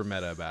thing. super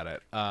meta about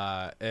it.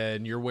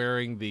 And you're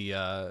wearing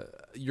a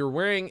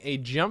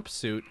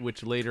jumpsuit,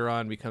 which later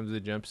on becomes the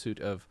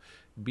jumpsuit of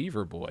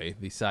Beaver Boy,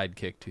 the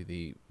sidekick to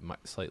the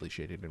slightly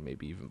shaded and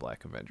maybe even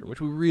Black Avenger, which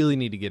we really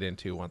need to get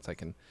into once I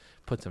can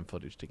put some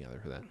footage together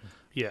for that.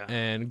 Yeah.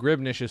 And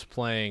Gribnish is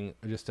playing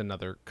just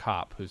another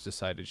cop who's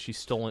decided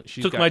she's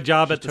Took my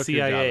job at the took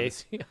your job CIA. at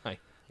the CIA.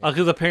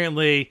 Because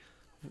apparently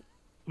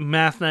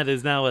MathNet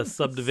is now a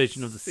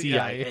subdivision of the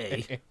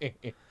CIA.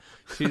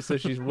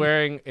 She's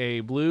wearing a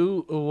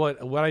blue,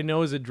 what I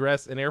know is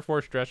an Air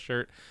Force dress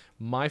shirt,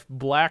 my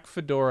black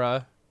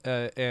fedora,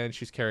 and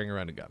she's carrying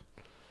around a gun.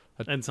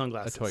 And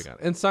sunglasses. A toy gun.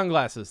 And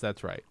sunglasses,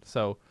 that's right.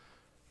 So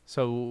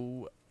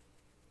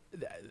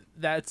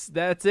that's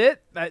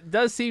it. That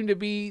does seem to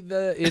be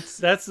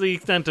That's the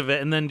extent of it.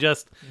 And then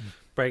just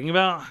bragging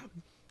about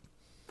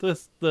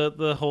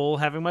the whole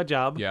having my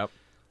job. Yep.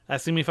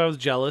 Asking me if I was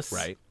jealous.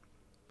 Right.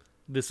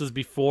 This is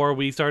before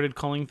we started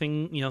calling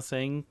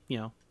saying,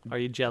 are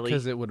you jelly?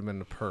 Because it would have been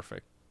a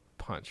perfect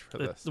punch for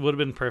It this. would have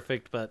been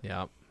perfect, but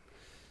Yep.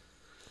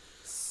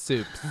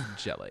 Soup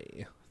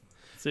jelly.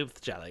 soup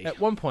with jelly. At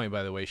one point,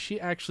 by the way, she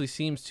actually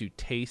seems to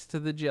taste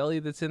the jelly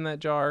that's in that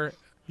jar.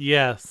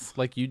 Yes.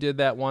 Like you did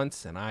that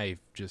once, and I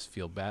just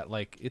feel bad.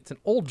 Like, it's an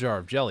old jar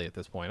of jelly at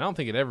this point. I don't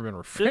think it ever been It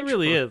refrigerated.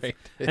 really is.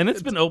 And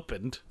it's been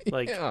opened,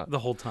 Yeah. the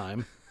whole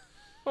time.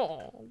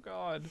 Oh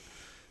God,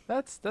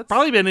 that's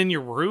Probably been in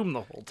your room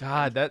the whole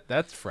time. God.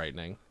 That's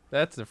frightening.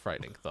 That's a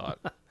frightening thought.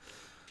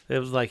 It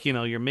was like,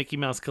 your Mickey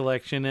Mouse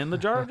collection and the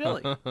jar of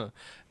jelly.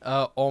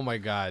 Oh my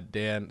God,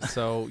 Dan.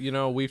 So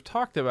we've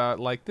talked about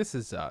this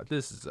is a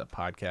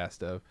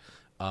podcast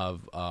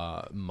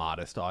of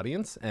modest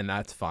audience, and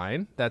that's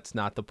fine. That's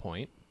not the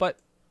point. But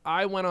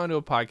I went on to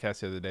a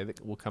podcast the other day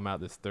that will come out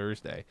this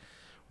Thursday,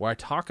 where I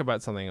talk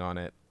about something on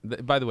it.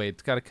 By the way,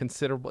 it's got a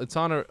considerable. It's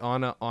on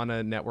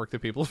a network that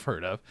people have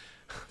heard of,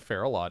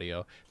 Feral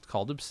Audio. It's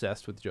called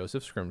Obsessed with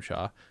Joseph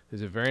Scrimshaw,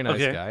 who's a very nice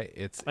Okay. guy.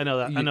 It's I know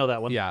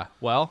that one. Yeah.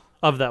 Well,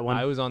 Of that one.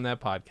 I was on that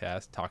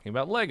podcast talking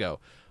about Lego.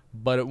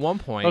 But at one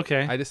point,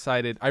 Okay. I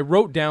decided I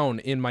wrote down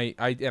and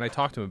I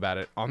talked to him about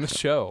it on the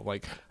show.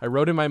 Like, I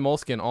wrote in my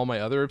moleskin all my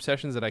other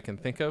obsessions that I can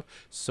think of,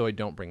 so I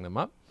don't bring them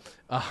up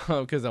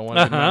because I want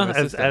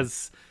to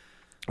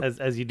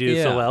as you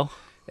do so well.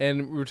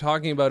 And we were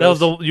talking about That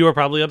was you were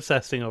probably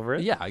obsessing over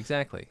it. yeah,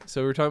 exactly.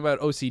 So we were talking about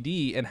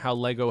OCD and how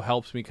Lego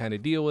helps me kind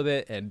of deal with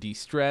it and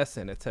de-stress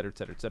and et cetera, et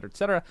cetera, et cetera, et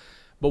cetera.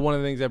 But one of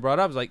the things I brought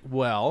up was like,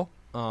 well,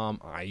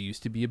 I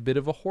used to be a bit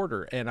of a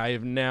hoarder, and I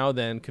have now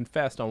then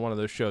confessed on one of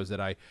those shows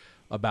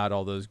about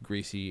all those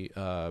greasy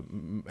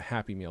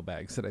Happy Meal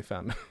bags that I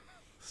found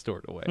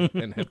stored away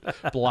and had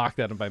blocked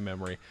that by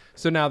memory.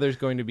 So now there's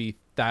going to be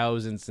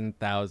thousands and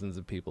thousands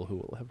of people who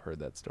will have heard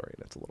that story.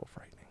 That's a little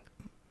frightening.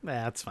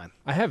 That's fine.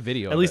 I have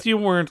video. At least you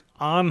weren't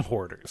on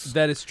Hoarders.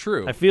 That is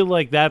true. I feel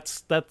like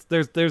there's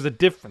a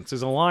difference.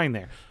 There's a line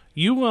there.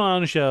 You went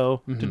on a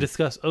show to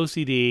discuss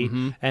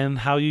OCD and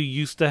how you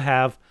used to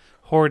have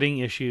hoarding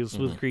issues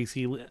with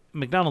greasy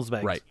McDonald's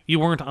bags. Right. You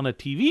weren't on a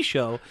TV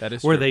show That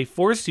is where true. they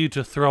forced you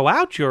to throw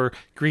out your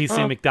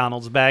greasy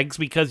McDonald's bags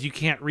because you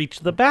can't reach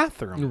the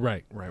bathroom.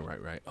 Right.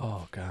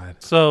 Oh God.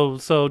 So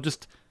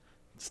just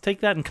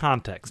take that in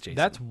context, Jason.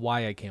 That's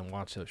why I can't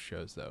watch those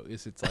shows, though.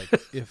 It's like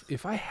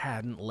if I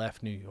hadn't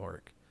left New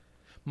York,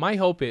 my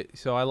hope is.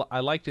 So I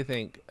like to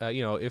think,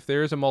 if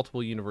there is a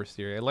multiple universe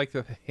theory, I like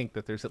to think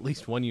that there's at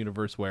least one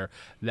universe where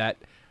that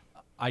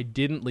I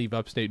didn't leave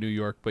upstate New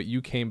York, but you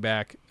came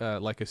back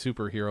like a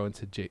superhero and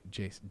said,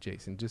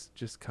 Jason,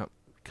 just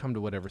come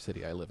to whatever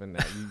city I live in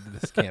now.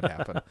 This can't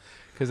happen,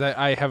 because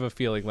I have a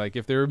feeling like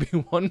if there would be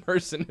one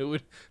person who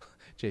would,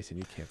 Jason,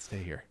 you can't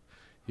stay here.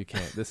 You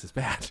can't. This is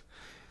bad.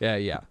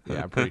 Yeah.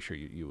 I'm pretty sure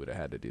you would have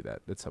had to do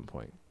that at some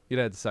point. You'd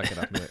have to suck it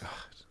up and be like,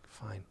 oh,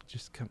 fine,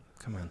 just come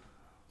on,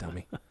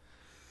 dummy.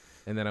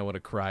 And then I would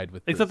have cried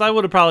with. Except I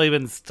would have probably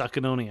been stuck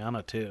in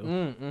Oneonta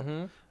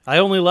too. I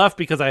only left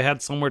because I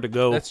had somewhere to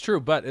go. That's true,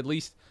 but at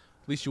least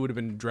you would have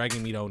been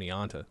dragging me to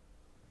Oneonta.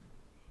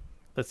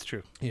 That's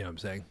true. You know what I'm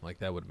saying? Like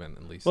that would have been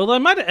at least. Well, I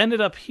might have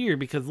ended up here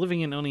because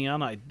living in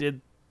Oneonta, I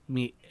did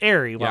meet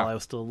Ari while Yeah. I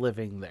was still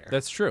living there.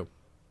 That's true.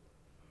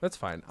 That's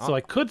fine. So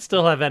I could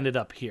still have ended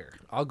up here.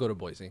 I'll go to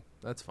Boise.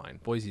 That's fine.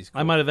 Boise's cool.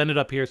 I might have ended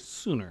up here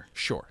sooner.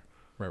 Sure.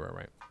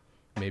 Right.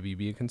 Maybe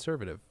be a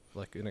conservative,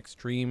 like an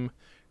extreme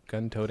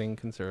gun-toting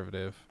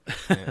conservative.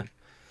 And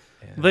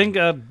I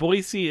think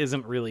Boise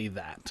isn't really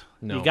that.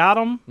 No. You got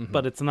them,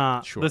 but it's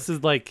not. Sure. This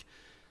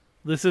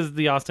is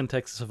the Austin,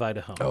 Texas of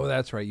Idaho. Oh,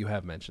 that's right. You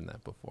have mentioned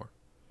that before.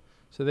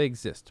 So they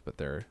exist, but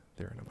they're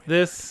in a way.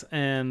 This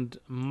and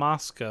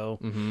Moscow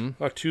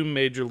are two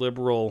major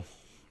liberal,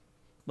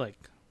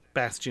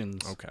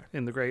 bastions Okay.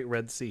 in the Great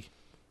Red Sea.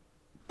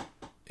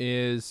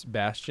 Is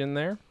Bastion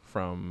there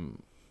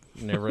from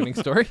Neverending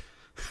Story?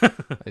 I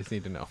just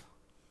need to know.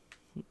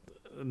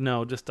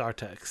 No, just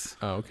Artex.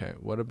 Oh, okay.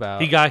 What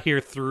about He got here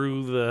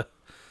through the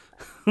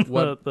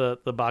What-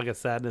 the Bog of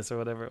Sadness or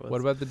whatever it was.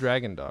 what about the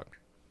dragon dog?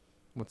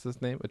 What's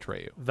his name?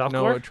 Atreyu. Valkor?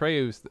 No,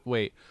 Atreyu's.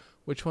 Wait,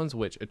 which one's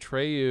which?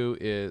 Atreyu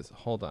is.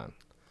 Hold on.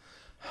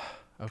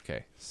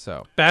 Okay,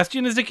 so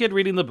Bastion is the kid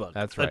reading the book.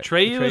 That's right.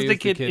 Atreyu is the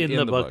kid in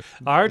the book.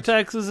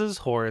 Artex is his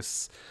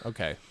horse,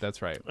 okay,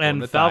 that's right. The and one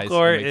that dies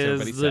Falkor and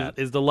makes everybody sad.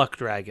 is the luck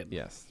dragon.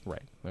 Yes,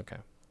 right. Okay.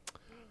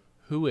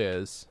 Who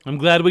is? I'm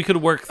glad we could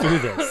work through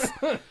this.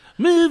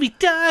 Movie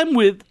time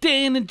with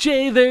Dan and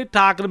Jay. They're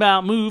talking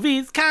about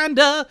movies,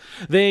 kinda.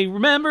 They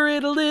remember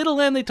it a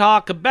little and they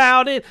talk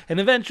about it, and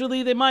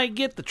eventually they might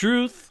get the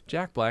truth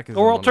Jack Black is or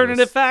in one of those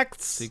alternative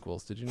facts.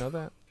 sequels. Did you know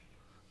that?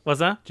 What's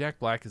that? Jack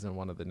Black is in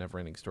one of the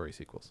Neverending Story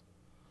sequels.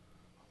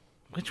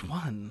 Which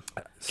one?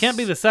 Can't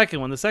be the second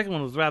one. The second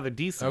one was rather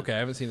decent. Okay, I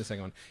haven't seen the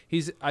second one.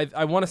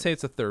 I want to say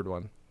it's the third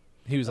one.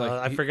 He was like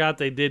I forgot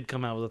they did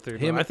come out with a third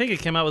Him- one. I think it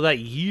came out with that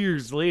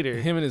years later.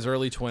 him in his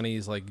early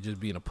 20s, like just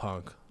being a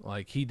punk.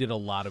 Like he did a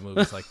lot of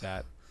movies like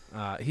that.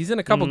 He's in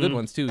a couple good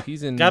ones too.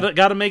 He's in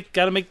Gotta make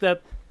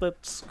that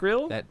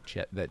skrill.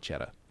 that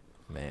cheddar,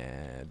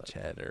 mad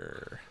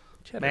cheddar,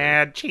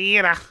 Mad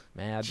cheetah.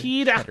 mad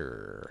cheetah.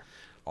 cheddar.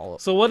 All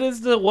of, So what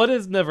is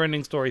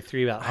Neverending Story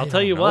 3 about? I'll tell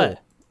don't you know.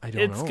 what. I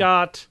don't It's know.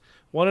 got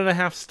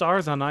 1.5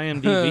 stars on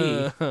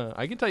IMDb.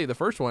 I can tell you the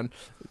first one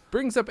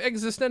brings up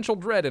existential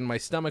dread in my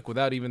stomach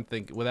without even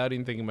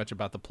thinking much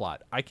about the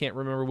plot. I can't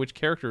remember which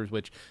character is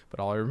which, but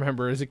all I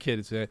remember as a kid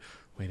is wait,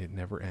 it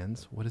never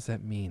ends. What does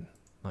that mean?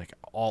 Like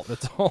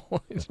that's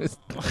all. It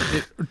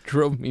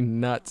drove me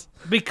nuts.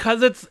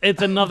 Because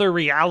it's another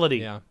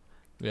reality.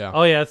 Yeah.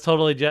 Oh yeah, it's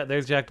totally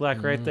there's Jack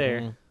Black right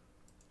there.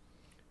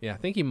 Yeah, I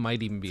think he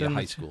might even be It's a in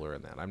high the- schooler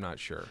in that. I'm not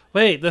sure.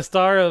 Wait, the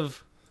star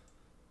of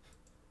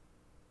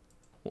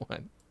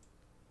What?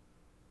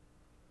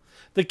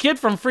 the kid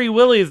from Free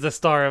Willy is the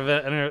star of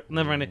it, and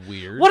Neverending.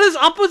 Weird. What is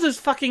up with his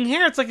fucking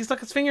hair? It's like he stuck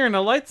his finger in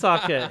a light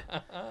socket.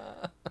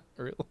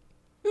 Really?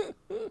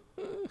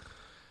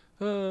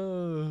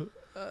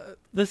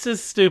 This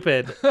is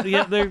stupid.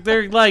 Yeah,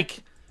 they're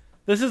like,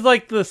 this is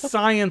like the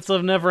science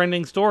of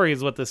Neverending Story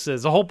is what this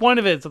is. The whole point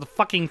of it is a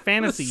fucking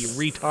fantasy, you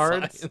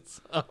retards.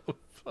 Science of-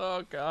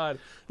 oh God.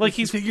 Like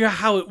he's figuring out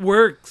how it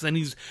works and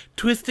he's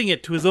twisting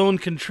it to his own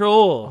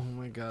control. Oh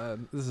my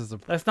God. This is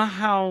That's not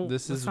how.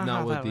 This that's is how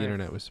not what that the works.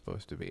 internet was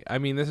supposed to be. I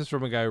mean, this is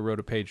from a guy who wrote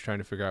a page trying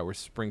to figure out where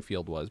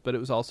Springfield was, but it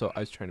was also I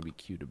was trying to be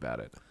cute about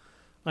it.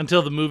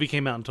 Until the movie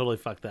came out and totally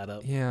fucked that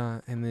up.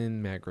 Yeah, and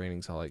then Matt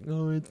Groening's all like,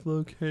 "Oh, it's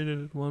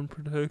located at one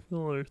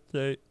particular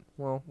state."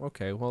 Well,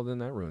 okay, well then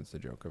that ruins the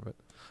joke of it.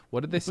 What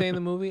did they say in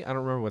the movie? I don't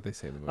remember what they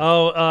say in the movie.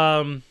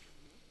 Oh,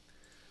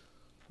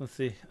 let's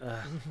see.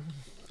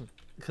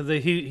 Because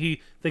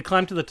they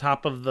climb to the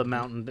top of the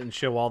mountain and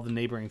show all the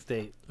neighboring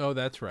states. Oh,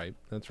 that's right.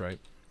 That's right.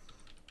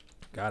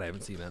 God, I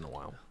haven't seen that in a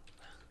while.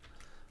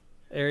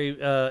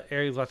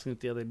 Ari was watching it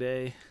the other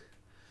day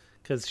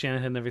because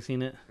Shannon had never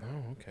seen it.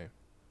 Oh, okay.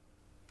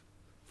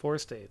 4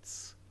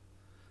 states: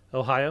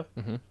 Ohio,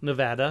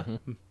 Nevada,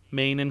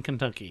 Maine, and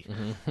Kentucky.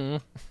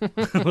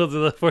 Those are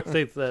the 4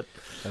 states that.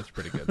 That's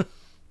pretty good.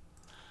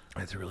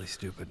 That's really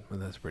stupid, but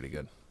that's pretty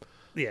good.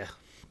 Yeah.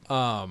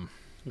 Um.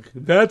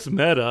 That's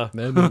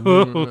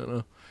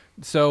meta.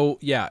 So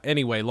yeah.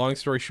 Anyway, long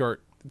story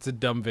short, it's a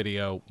dumb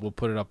video. We'll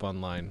put it up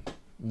online.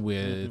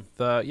 With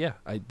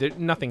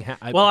nothing.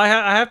 Well, I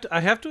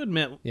have to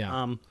admit.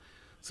 Yeah.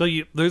 So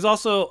there's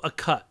also a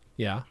cut.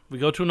 Yeah. We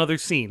go to another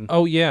scene.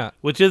 Oh yeah.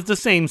 Which is the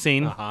same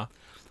scene. Uh-huh.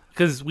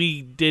 Because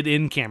we did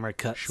in-camera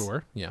cuts.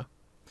 Sure. Yeah.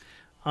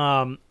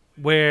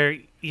 Where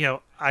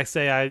I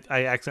say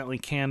I accidentally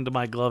canned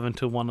my glove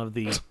into one of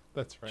the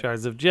That's right.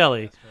 jars of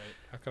jelly. That's right.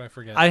 How can I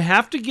forget? I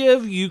have to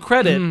give you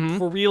credit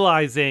for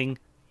realizing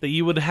that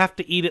you would have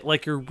to eat it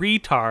like a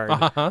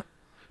retard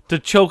to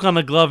choke on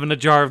a glove in a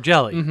jar of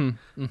jelly.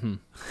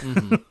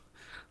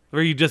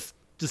 Where you just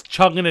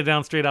chugging it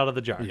down straight out of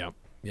the jar.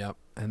 Yep.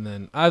 And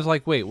then I was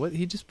like, wait, what?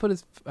 I just put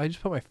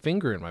my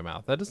finger in my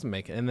mouth. That doesn't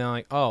make it. And then I'm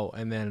like, oh,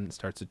 and then it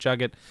starts to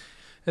chug it.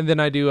 And then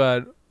I do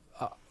a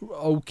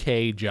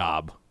okay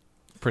job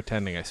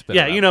pretending I spit it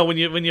out. Yeah, when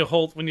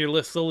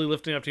you're slowly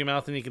lifting up to your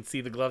mouth and you can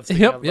see the glove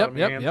sticking out the bottom of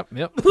your hand.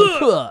 Yep.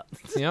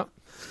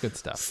 It's good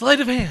stuff.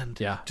 Sleight of hand.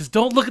 Yeah. Just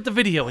don't look at the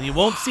video and you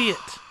won't see it.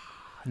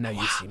 Now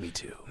you see me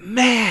too.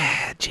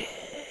 Magic.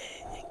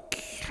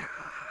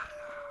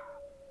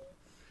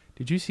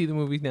 Did you see the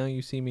movie Now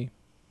You See Me?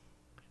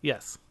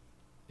 Yes.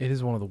 It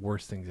is one of the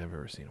worst things I've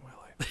ever seen in my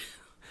life.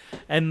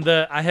 And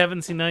I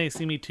haven't seen Now You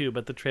See Me 2,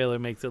 but the trailer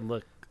makes it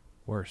look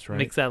Worse, right?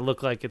 makes that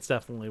look like it's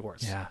definitely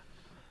worse.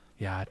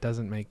 Yeah, it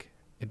doesn't.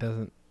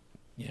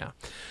 Yeah.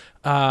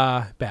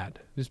 Bad.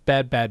 Just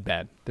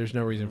bad. There's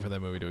no reason for that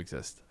movie to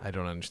exist. I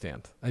don't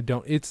understand.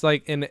 It's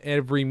like in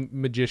every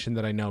magician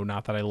that I know,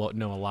 not that I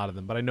know a lot of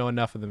them, but I know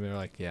enough of them. They're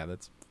like, yeah,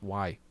 that's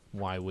why.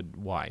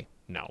 Why?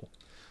 No.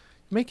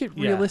 Make it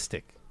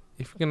realistic.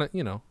 If you're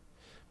gonna,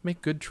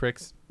 make good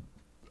tricks.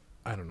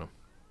 I don't know.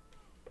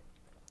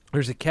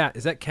 There's a cat.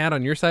 Is that cat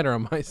on your side or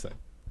on my side?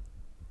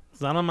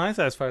 It's not on my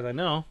side as far as I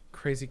know.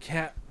 Crazy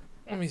cat.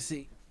 Let me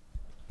see.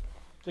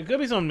 There could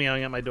be someone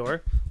meowing at my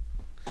door.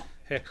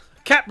 Here.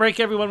 Cat break,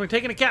 everyone. We're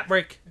taking a cat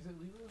break. Is it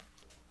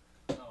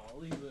Lulu? Oh,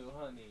 Lulu,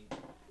 honey.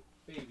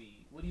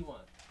 Baby, what do you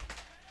want?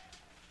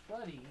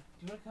 Buddy, do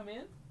you want to come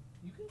in?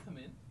 You can come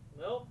in.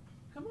 Well,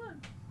 Come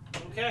on.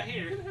 no cat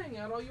here. You can hang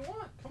out all you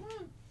want. Come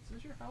on. This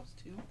is your house,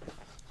 too.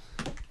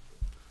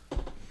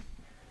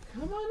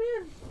 Come on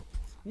in.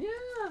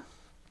 Yeah.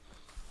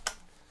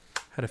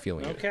 Had a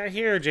feeling. No cat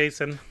here,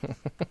 Jason.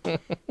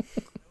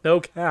 No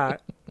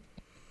cat.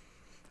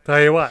 Tell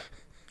you what,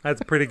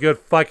 that's a pretty good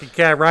fucking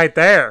cat right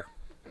there.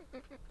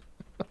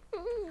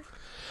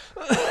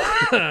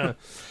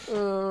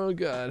 Oh,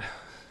 God.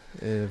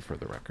 For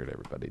the record,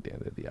 everybody, Dan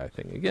did the eye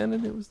thing again,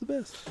 and it was the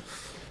best.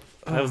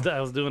 I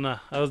was doing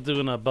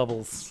a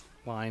Bubbles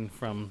line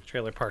from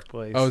Trailer Park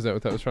Boys. Oh, is that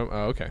what that was from?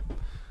 Oh, okay.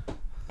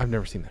 I've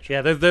never seen that show.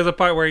 Yeah, there's a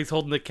part where he's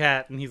holding the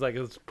cat, and he's like,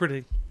 it's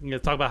pretty.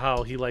 Talk about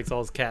how he likes all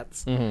his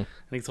cats, and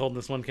he's holding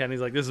this one cat, and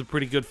he's like, this is a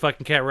pretty good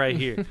fucking cat right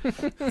here,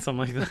 something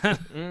like that.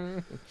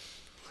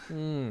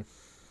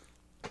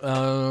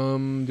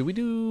 Did we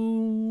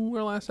do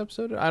our last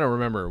episode? I don't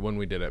remember when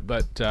we did it,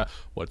 but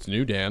what's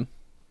new, Dan?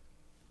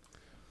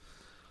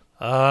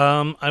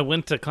 I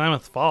went to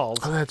Klamath Falls.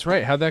 Oh, that's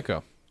right. How'd that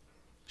go?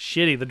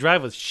 Shitty. The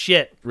drive was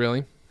shit.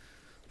 Really?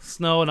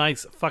 Snow and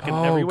ice fucking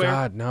Oh, everywhere.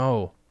 God,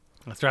 no.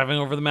 I was driving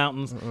over the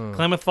mountains.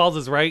 Klamath Falls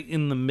is right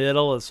in the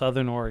middle of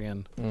southern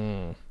Oregon.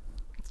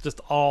 It's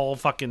just all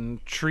fucking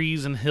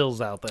trees and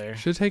hills out there.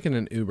 Should have taken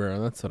an Uber.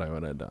 That's what I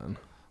would have done.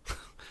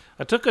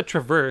 I took a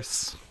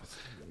Traverse,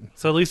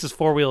 so at least it's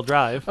 4-wheel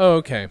drive. Oh,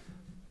 okay.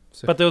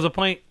 But there was a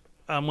point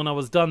when I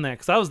was done there,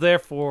 because I was there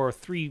for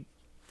three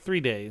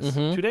days.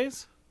 2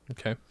 days?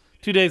 Okay.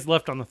 2 days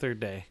left on the third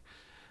day.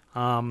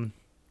 And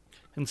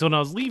so when I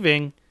was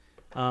leaving,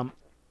 I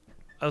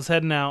was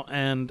heading out,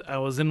 and I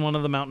was in one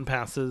of the mountain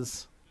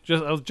passes.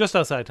 I was just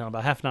outside town,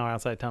 about half an hour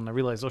outside town, and I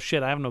realized, oh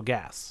shit, I have no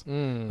gas.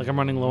 Like, I'm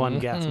running low on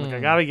gas. I'm like, I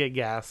gotta get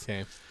gas.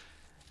 Okay.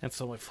 And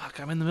so I'm like, fuck,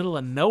 I'm in the middle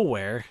of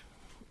nowhere.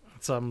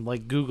 So I'm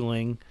like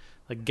Googling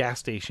like gas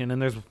station,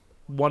 and there's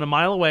one a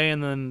mile away,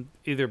 and then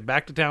either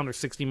back to town or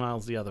 60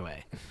 miles the other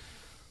way.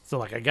 So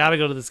like, I gotta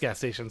go to this gas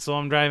station. So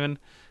I'm driving.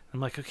 I'm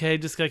like, okay,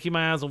 just gotta keep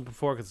my eyes open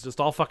for it, because it's just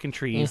all fucking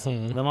trees.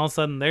 And then all of a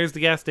sudden, there's the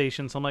gas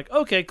station. So I'm like,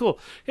 okay, cool.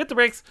 Hit the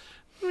brakes.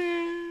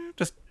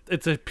 Just,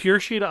 it's a pure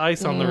sheet of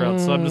ice on the road.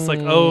 So I'm just like,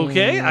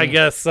 okay, I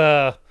guess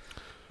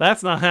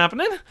that's not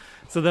happening.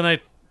 So then I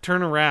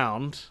turn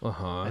around,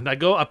 and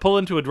I pull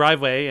into a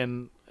driveway,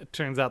 and it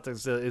turns out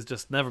it's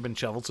just never been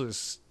shoveled. So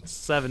there's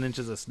 7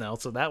 inches of snow.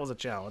 So that was a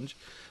challenge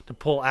to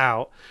pull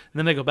out. And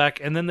then I go back,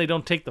 and then they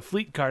don't take the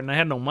fleet card, and I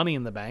had no money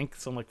in the bank.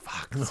 So I'm like,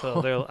 fuck.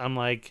 So I'm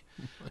like,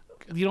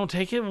 you don't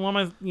take it? What am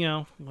I,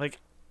 like,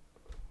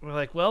 we're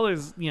like, well,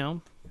 there's,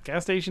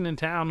 gas station in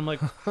town. I'm like,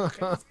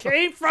 fuck, I just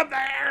came from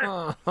there.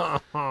 Oh,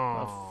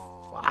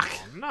 fuck.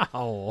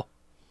 No.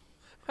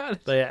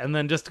 But yeah, and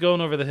then just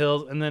going over the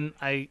hills, and then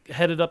I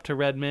headed up to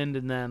Redmond,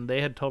 and then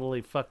they had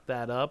totally fucked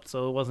that up,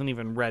 so it wasn't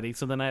even ready.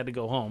 So then I had to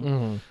go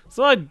home.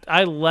 So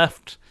I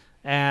left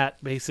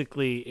at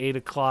basically 8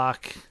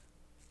 o'clock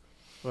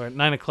or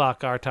 9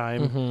 o'clock our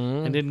time,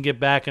 and didn't get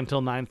back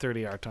until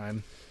 9:30 our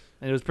time.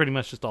 And it was pretty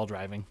much just all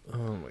driving.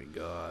 Oh my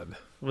god.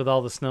 With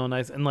all the snow and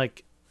ice, and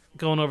like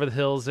going over the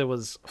hills, it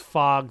was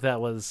fog that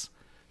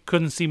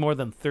couldn't see more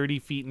than 30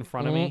 feet in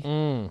front of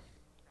me.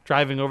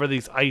 Driving over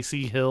these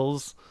icy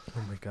hills.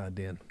 Oh my god,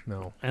 Dan.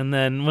 No. And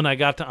then when I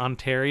got to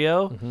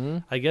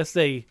Ontario, I guess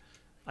I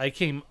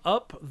came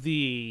up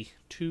the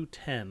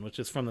 210, which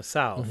is from the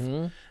south.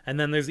 And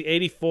then there's the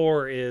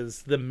 84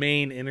 is the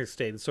main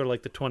interstate. It's sort of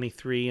like the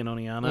 23 in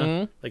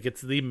Oneonta. Like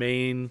it's the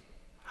main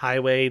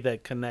highway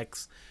that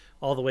connects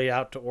all the way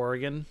out to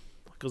Oregon.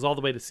 It goes all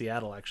the way to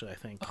Seattle, actually, I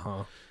think.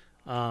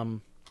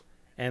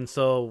 And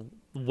so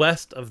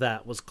west of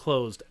that was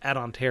closed at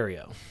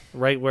Ontario,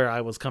 right where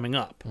I was coming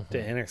up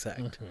to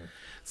intersect.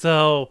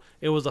 So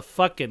it was a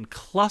fucking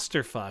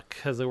clusterfuck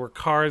because there were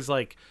cars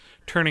like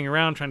turning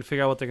around trying to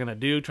figure out what they're going to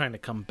do, trying to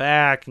come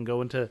back and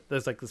go into,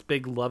 there's like this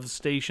big love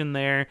station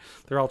there.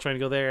 They're all trying to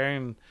go there,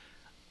 and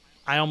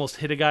I almost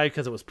hit a guy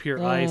because it was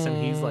pure ice,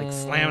 and he's like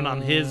slamming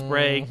on his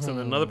brakes, and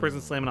another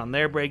person slamming on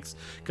their brakes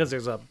because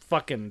there's a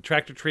fucking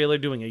tractor trailer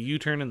doing a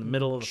U-turn in the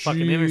middle of the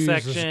fucking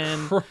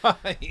intersection.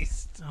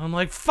 Christ. I'm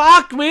like,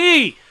 fuck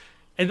me!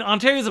 And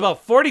Ontario's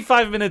about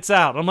 45 minutes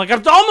out. I'm like,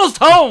 I'm almost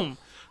home!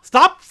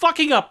 Stop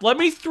fucking up. Let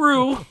me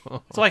through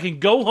so I can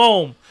go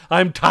home.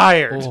 I'm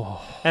tired.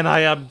 And I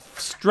am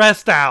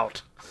stressed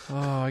out.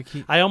 I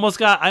almost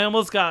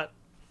got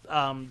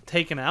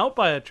taken out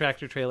by a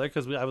tractor trailer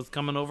because I was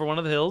coming over one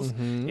of the hills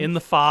in the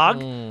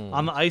fog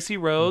on the icy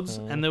roads,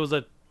 and there was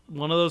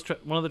one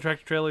of the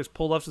tractor trailers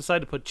pulled off the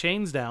side to put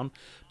chains down,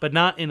 but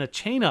not in a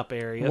chain up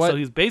area. What? So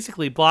he's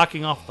basically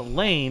blocking off the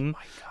lane,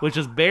 which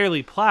is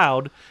barely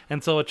plowed.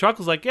 And so a truck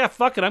was like, "Yeah,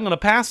 fuck it, I'm gonna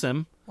pass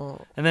him."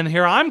 And then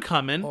here I'm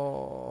coming,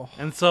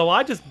 and so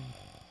I just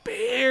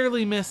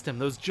barely missed him.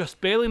 There was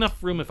just barely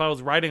enough room if I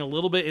was riding a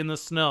little bit in the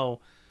snow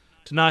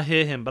to not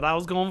hit him, but I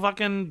was going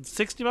fucking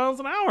 60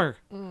 miles an hour.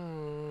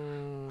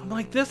 I'm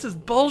like, this is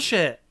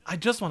bullshit. I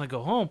just want to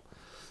go home.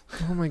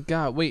 Oh my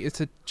god. Wait,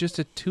 it's just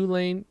a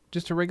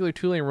regular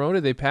 2-lane road?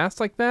 Did they pass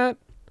like that?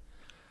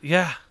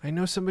 Yeah. I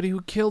know somebody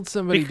who killed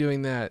somebody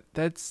doing that.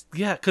 That's...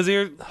 Yeah, because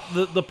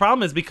the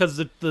problem is because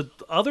the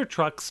other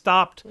truck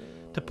stopped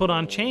to put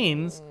on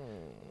chains,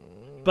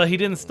 but he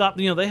didn't stop.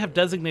 You know, they have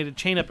designated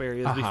chain-up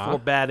areas before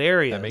bad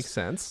areas. That makes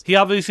sense. He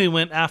obviously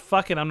went,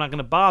 fuck it, I'm not going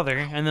to bother,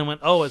 and then went,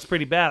 oh, it's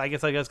pretty bad. I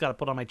guess I just got to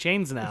put on my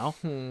chains now.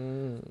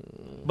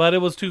 But it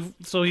was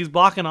so he's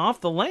blocking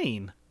off the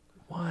lane.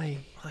 Why?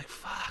 Like,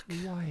 fuck.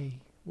 Why?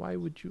 Why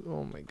would you?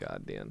 Oh my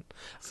god, Dan.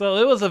 So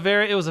it was a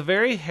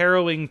very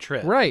harrowing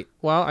trip. Right.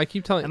 Well, I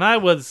keep telling. And I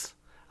was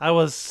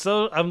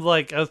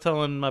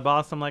telling my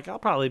boss, I'm like, I'll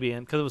probably be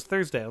in, because it was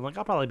Thursday. I'm like,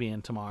 I'll probably be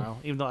in tomorrow,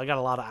 even though I got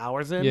a lot of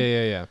hours in.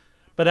 Yeah.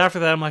 But after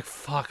that, I'm like,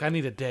 fuck, I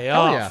need a day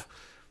Hell off. yeah.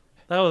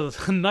 That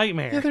was a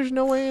nightmare. Yeah, there's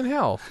no way in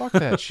hell. Fuck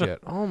that shit.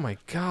 Oh my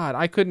god,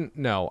 I couldn't.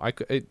 No,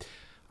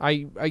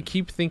 I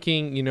keep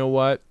thinking, you know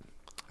what?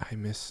 I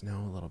miss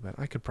snow a little bit.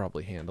 I could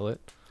probably handle it.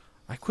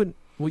 I couldn't.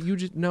 Well,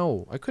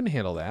 I couldn't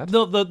handle that.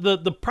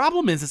 The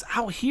problem is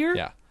out here,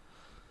 Yeah,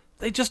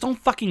 they just don't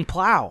fucking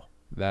plow.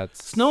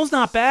 that's Snow's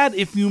not bad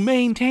if you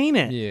maintain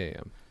it.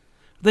 Yeah.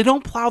 They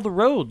don't plow the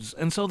roads,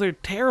 and so they're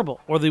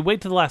terrible. Or they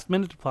wait to the last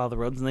minute to plow the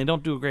roads, and they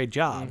don't do a great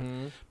job.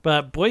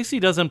 But Boise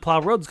doesn't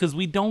plow roads because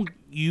we don't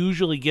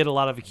usually get a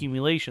lot of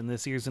accumulation.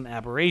 This year's an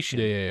aberration.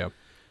 Yeah.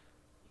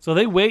 So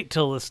they wait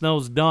till the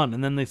snow's done,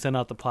 and then they send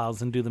out the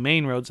plows and do the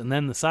main roads and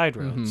then the side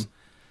roads.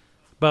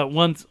 But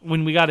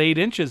when we got 8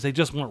 inches, they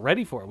just weren't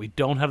ready for it. We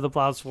don't have the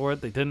plows for it.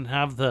 They didn't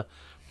have the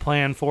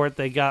plan for it.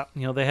 They had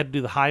to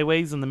do the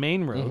highways and the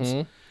main roads.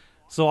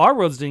 So our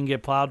roads didn't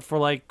get plowed for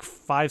like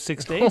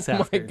 5-6 days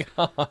after.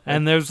 My god.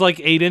 And there's like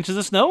 8 inches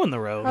of snow in the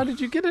road. How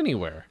did you get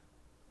anywhere?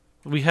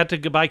 We had to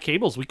go buy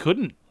cables. We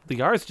couldn't. The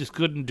yards just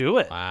couldn't do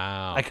it.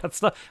 Wow. I got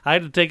stuck. I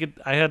had to take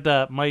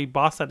it. My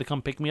boss had to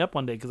come pick me up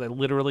one day because I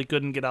literally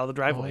couldn't get out of the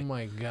driveway. Oh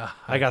my god.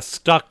 I got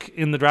stuck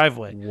in the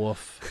driveway.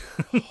 Woof.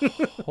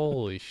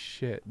 Holy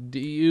shit.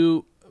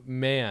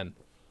 Man.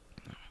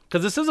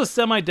 Because this is a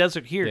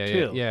semi-desert here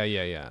too.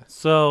 Yeah.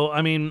 So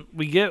I mean,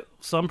 we get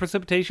some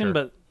precipitation, Sure.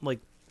 but like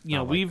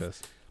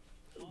This.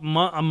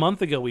 a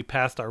month ago we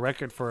passed our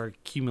record for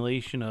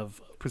accumulation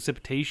of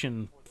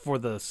precipitation for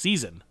the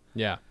season,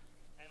 Yeah.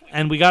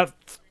 and we got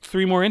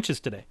 3 more inches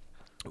today.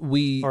 Or Do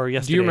you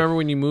yesterday. remember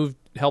when you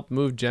helped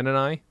move Jen and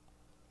I?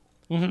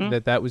 Mm-hmm.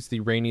 That was the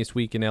rainiest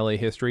week in LA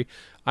history.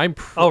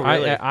 Oh,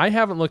 really? I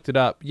haven't looked it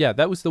up. Yeah,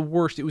 that was the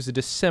worst. It was a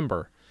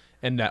December,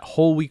 and that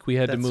whole week we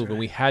had to That's move, right. and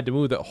we had to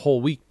move that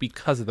whole week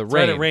because of the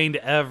Right, rain. it rained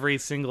every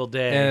single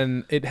day.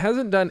 And it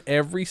hasn't done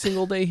every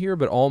single day here,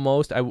 but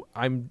almost. I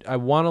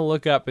want to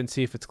look up and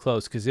see if it's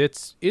close because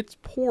it's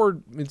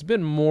poured. It's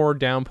been more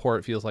downpour.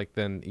 It feels like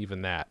than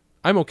even that.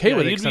 I'm okay Yeah,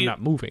 with it you'd because I'm be-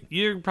 not moving.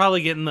 You're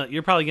probably getting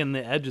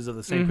the edges of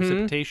the same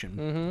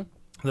precipitation.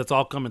 That's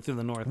all coming through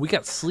the We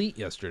got sleet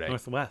yesterday.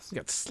 northwest. We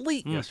got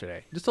sleet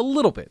yesterday. Just a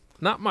little bit.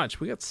 Not much.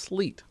 We got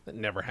sleet. That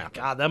never happened.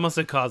 God, that must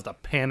have caused a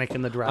panic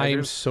in the I am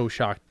drivers. so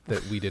shocked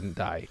that we didn't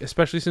die,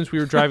 especially since we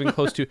were driving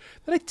close to.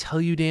 Did I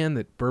tell you, Dan,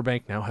 that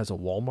Burbank now has a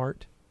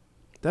Walmart?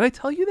 Did I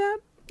tell you that?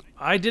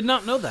 I did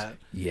not know that.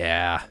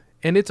 Yeah.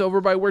 And it's over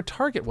by where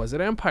Target was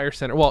at Empire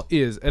Center. Well,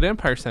 is at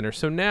Empire Center.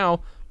 So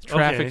now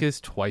traffic Okay. is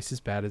twice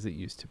as bad as it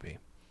used to be.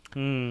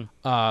 Hmm.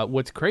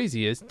 What's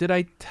crazy is, did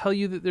I tell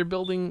you that they're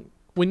building...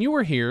 When you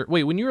were here...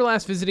 Wait, when you were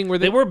last visiting, were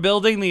They were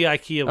building the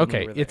IKEA. When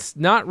Okay, we were there. it's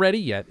not ready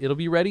yet. It'll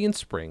be ready in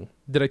spring.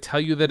 Did I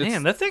tell you that it's...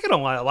 Man, that's taking a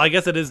while. Well, I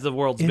guess it is the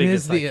world's It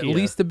biggest is the, at IKEA.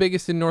 least the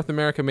biggest in North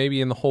America, maybe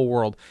in the whole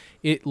world.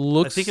 It I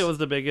looks... think it was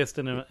the biggest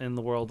in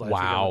the world. I think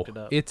I Wow. looked it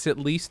up. It's at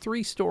least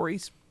 3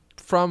 stories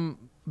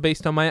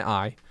based on my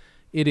eye.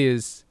 It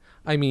is...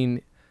 I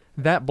mean,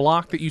 that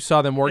block that you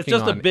saw them It's working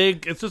just on...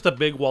 It's just a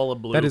big wall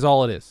of blue. That is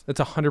all it is. That's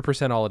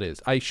 100% all it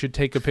is. I should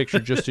take a picture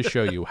just to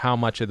show you how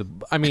much of the...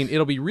 I mean,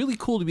 it'll be really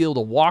cool to be able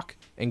to walk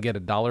and get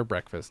 $1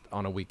 breakfast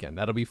on a weekend.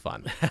 That'll be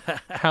fun.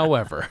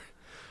 However,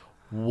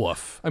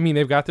 woof. I mean,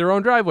 they've got their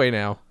own driveway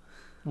now,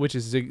 which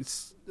is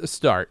a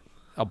start.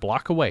 A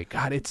block away.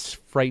 God, it's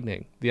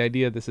frightening. The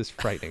idea of this is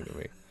frightening to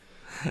me.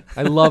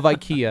 I love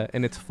IKEA,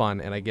 and it's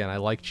fun. And again, I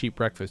like cheap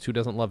breakfast. Who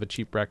doesn't love a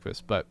cheap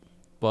breakfast? But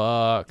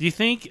fuck. Do you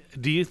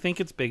think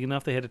it's big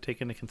enough they had to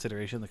take into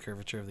consideration the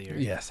curvature of the earth?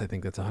 Yes, I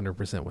think that's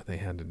 100% what they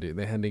had to do.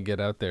 They had to get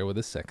out there with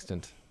a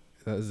sextant.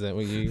 Is that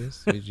what you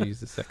use? Did you use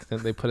the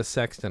sextant? They put a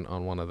sextant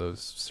on one of those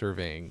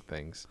surveying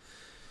things,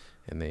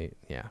 and they,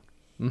 yeah.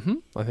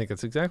 I think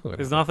that's exactly what.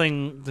 There's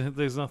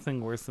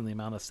nothing worse than the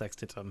amount of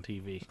sextants on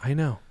TV. I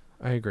know.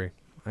 I agree,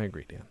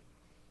 Dan.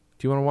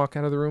 Do you want to walk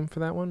out of the room for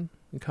that one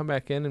and come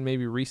back in and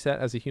maybe reset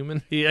as a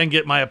human? Yeah, and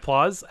get my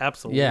applause?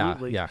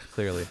 Absolutely. Yeah,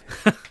 clearly.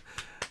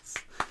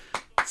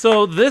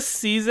 So this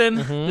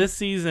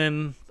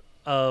season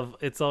of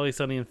It's Always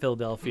Sunny in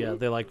Philadelphia,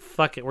 they're like,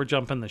 fuck it, we're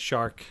jumping the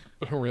shark.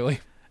 Really?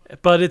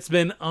 But it's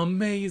been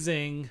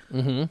amazing.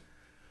 Mm-hmm.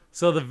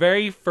 So the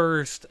very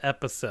first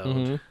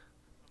episode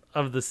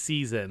of the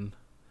season,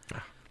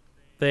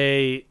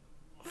 they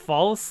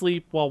fall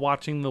asleep while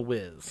watching The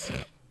Wiz.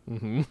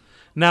 Mm-hmm.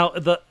 Now,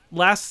 the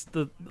last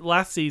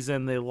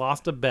season, they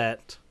lost a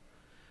bet,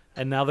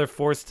 and now they're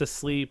forced to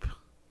sleep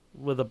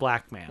with a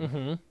black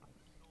man.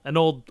 An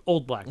old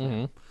black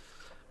man.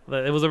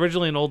 It was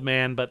originally an old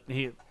man, but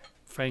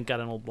Frank got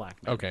an old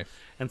black man. Okay.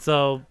 And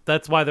so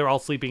that's why they're all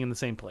sleeping in the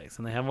same place.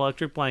 And they have an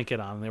electric blanket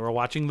on, and they were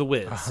watching The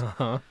Wiz.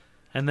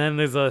 And then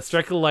there's a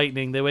strike of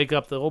lightning. They wake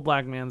up, the old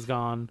black man's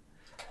gone.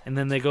 And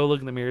then they go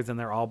look in the mirrors, and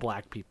they're all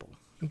black people.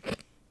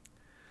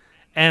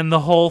 And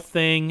the whole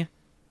thing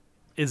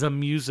is a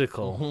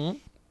musical,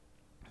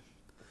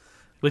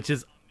 which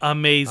is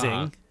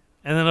amazing.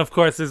 And then, of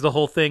course, there's the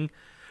whole thing.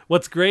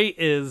 What's great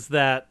is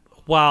that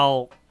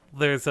while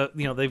there's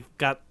they've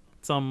got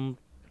some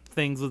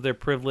things with their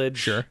privilege.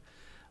 Sure.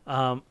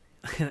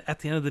 At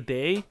the end of the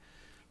day,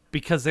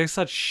 because they're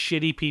such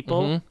shitty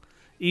people,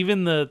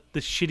 even the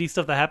shitty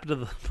stuff that happened to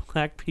the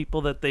black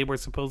people that they were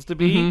supposed to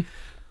be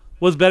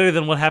was better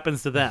than what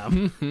happens to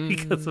them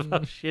because of how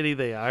shitty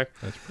they are.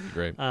 That's pretty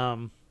great.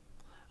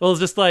 Well, it's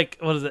just like,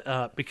 what is it?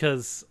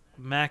 Because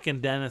Mac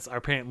and Dennis are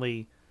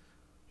apparently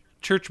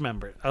church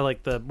members,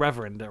 like the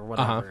reverend or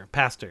whatever,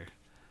 pastor.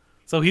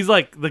 So he's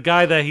like, the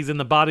guy that he's in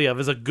the body of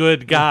is a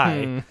good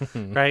guy,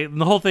 right?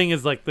 And the whole thing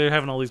is like, they're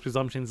having all these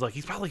presumptions, like,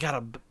 he's probably got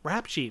a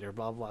rap sheet or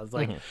blah, blah. It's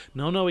like,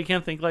 no, we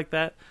can't think like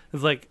that.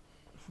 It's like,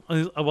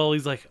 well,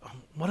 he's like,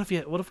 what if we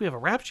have a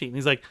rap sheet? And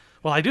he's like,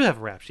 well, I do have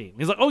a rap sheet. And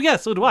he's like, oh yeah,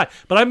 so do I.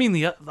 But I mean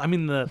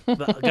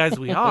the guys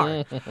we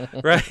are,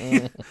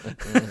 right?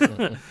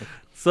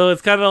 So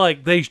it's kind of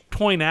like they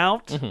point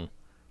out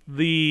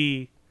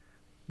the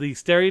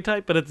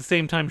stereotype, but at the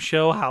same time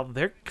show how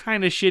they're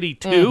kind of shitty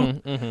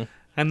too,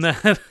 and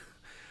that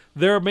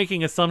they're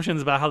making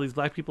assumptions about how these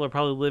black people are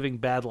probably living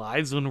bad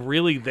lives when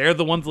really they're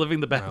the ones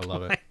living the bad lives. I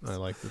love it. I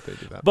like that they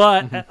do that.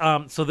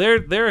 But so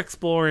they're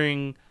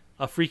exploring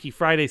a Freaky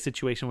Friday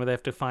situation where they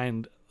have to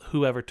find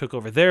whoever took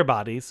over their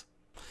bodies.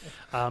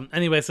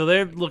 Anyway, so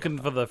they're looking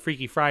for the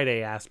Freaky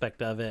Friday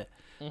aspect of it.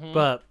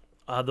 But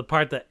the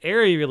part that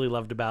Ari really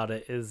loved about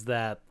it is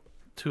that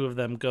two of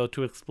them go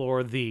to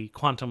explore the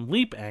quantum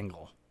leap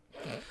angle.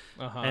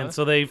 And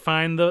so they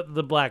find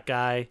the black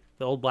guy,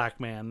 the old black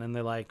man, and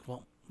they're like,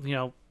 well,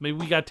 maybe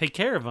we got to take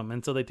care of him.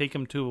 And so they take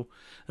him to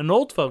an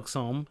old folks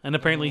home, and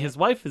apparently his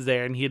wife is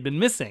there, and he had been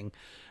missing.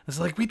 It's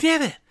like, we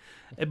did it.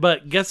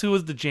 But guess who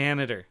was the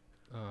janitor?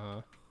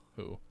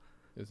 Who?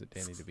 Is it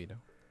Danny DeVito?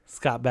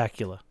 Scott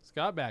Bakula.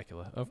 Scott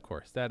Bakula, of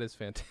course. That is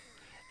fantastic.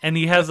 And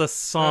he has a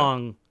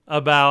song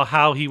about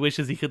how he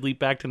wishes he could leap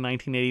back to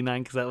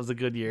 1989 because that was a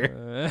good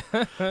year.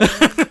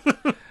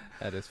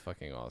 That is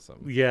fucking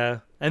awesome. Yeah.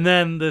 And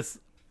then this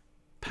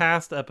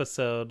past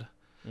episode,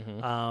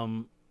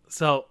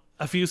 so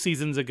a few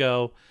seasons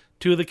ago,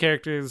 two of the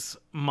characters'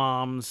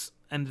 moms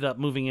ended up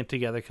moving in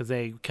together because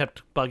they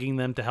kept bugging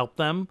them to help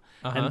them.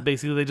 And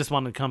basically they just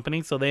wanted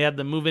company. So they had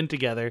them move in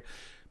together,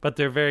 but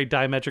they're very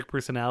diametric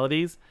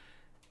personalities.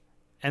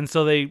 And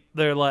so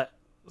they're like,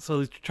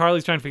 so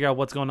Charlie's trying to figure out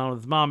what's going on with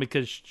his mom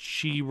because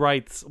she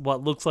writes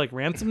what looks like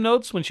ransom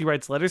notes when she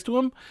writes letters to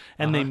him,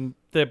 and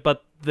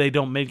but they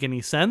don't make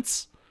any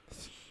sense.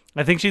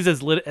 I think she's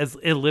as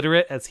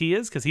illiterate as he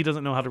is because he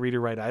doesn't know how to read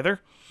or write either.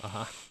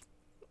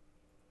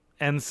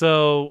 And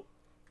so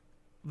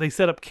they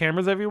set up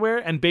cameras everywhere,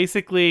 and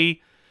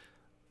basically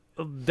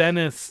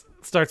Dennis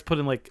starts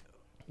putting like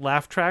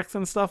laugh tracks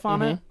and stuff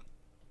on it,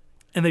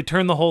 and they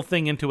turn the whole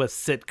thing into a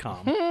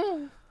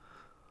sitcom.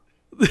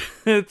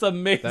 It's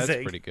amazing. That's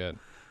pretty good.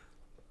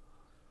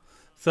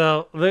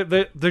 So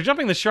they're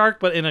jumping the shark,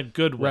 but in a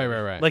good way,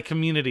 Right. like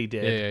Community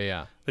did.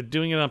 Yeah. They're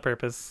doing it on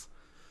purpose.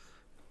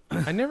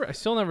 I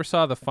still never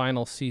saw the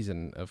final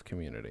season of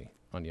Community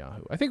on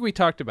Yahoo. I think we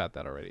talked about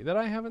that already. That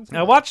I haven't seen.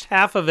 I watched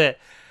half of it.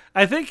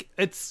 I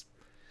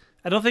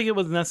don't think it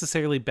was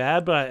necessarily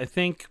bad, but I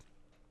think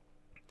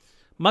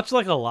much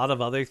like a lot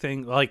of other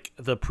things, like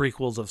the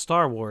prequels of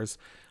Star Wars,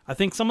 I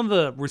think some of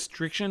the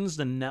restrictions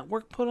the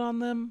network put on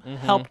them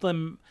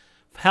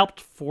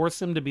helped force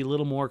them to be a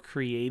little more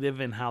creative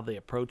in how they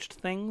approached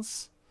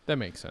things. That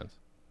makes sense.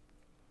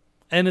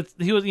 And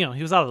he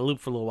was out of the loop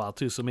for a little while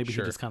too, so maybe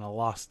Sure. he just kind of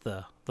lost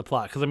the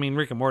plot. Because I mean,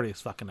 Rick and Morty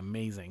is fucking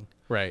amazing.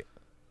 Right.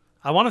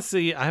 I want to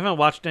see. I haven't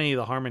watched any of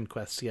the Harmon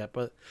quests yet,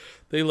 but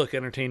they look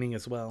entertaining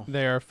as well.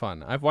 They are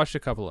fun. I've watched a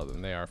couple of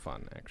them. They are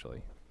fun,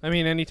 actually. I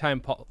mean, anytime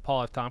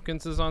Paul F.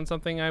 Tompkins is on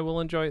something, I will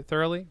enjoy it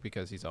thoroughly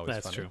because he's always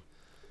That's funny. true.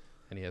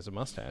 And he has a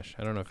mustache.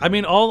 I don't know if I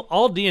mean,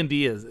 all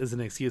D&D is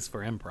an excuse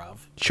for improv,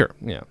 Sure,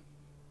 yeah.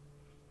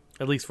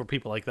 at least for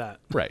people like that.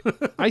 Right.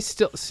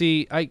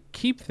 I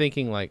keep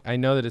thinking, like, I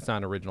know that it's not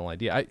an original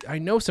idea. I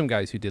know some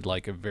guys who did,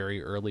 like, a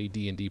very early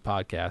D&D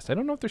podcast. I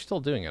don't know if they're still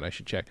doing it. I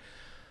should check.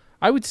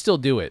 I would still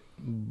do it,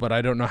 but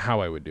I don't know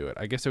how I would do it.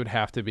 I guess it would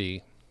have to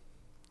be,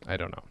 I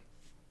don't know.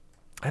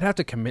 I'd have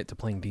to commit to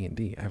playing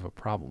D&D. I have a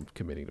problem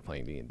committing to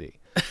playing D&D.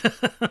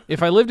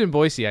 If I lived in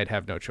Boise, I'd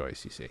have no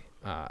choice, you see.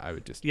 I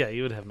would just, Yeah,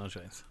 you would have no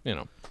choice.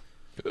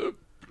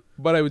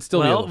 But I would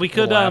still be Well, able to we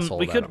could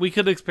asshole about it. we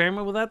could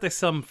experiment with that. There's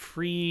some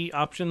free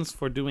options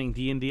for doing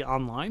D&D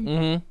online.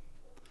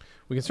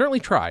 We can certainly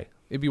try.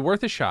 It'd be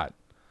worth a shot.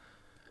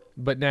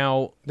 But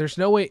now, there's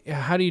no way.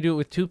 How do you do it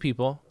with two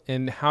people?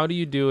 And how do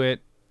you do it?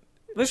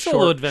 There's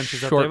solo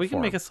adventures up short there. We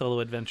can make form. a solo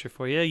adventure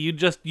for you.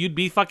 You'd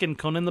be fucking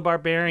Conan the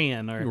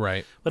Barbarian or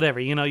Right. whatever.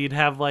 You'd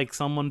have like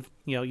someone.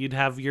 You'd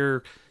have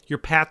your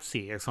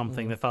Patsy or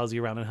something Mm-hmm. that follows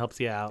you around and helps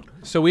you out.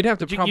 So we'd have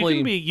to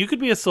probably. You could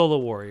be a solo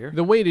warrior.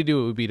 The way to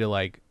do it would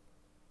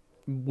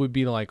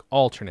be to like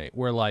alternate,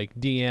 where like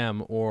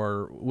DM,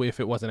 or if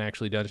it wasn't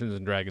actually Dungeons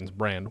and Dragons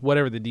brand,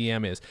 whatever the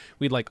DM is,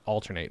 we'd like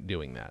alternate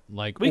doing that.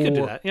 Like We could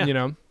do that, yeah. You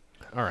know.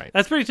 All right.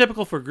 That's pretty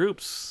typical for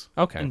groups.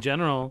 Okay. In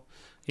general,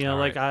 All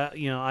like right.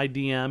 I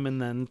DM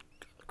and then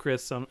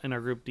Chris in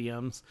our group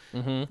DMs.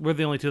 Mm-hmm. We're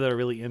the only two that are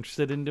really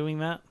interested in doing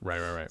that.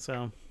 Right.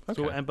 So,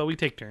 Okay. but we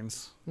take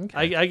turns.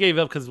 Okay. I gave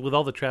up because with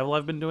all the travel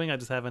I've been doing, I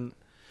just haven't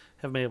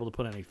been able to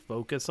put any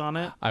focus on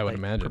it. I would like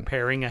imagine.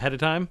 preparing ahead of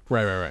time.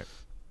 Right.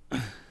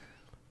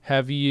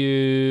 Have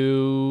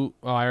you?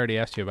 Oh, I already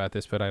asked you about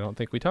this, but I don't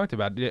think we talked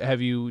about it. Have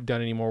you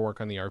done any more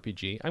work on the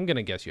RPG? I'm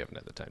gonna guess you haven't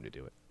had the time to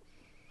do it.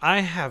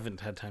 I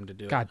haven't had time to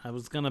do God it. I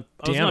was gonna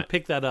damn it.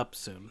 pick that up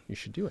soon. You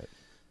should do it.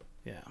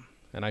 Yeah.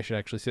 And I should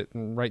actually sit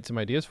and write some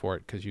ideas for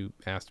it because you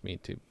asked me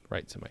to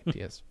write some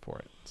ideas for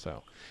it.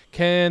 So,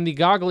 can the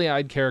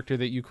goggly-eyed character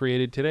that you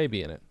created today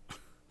be in it?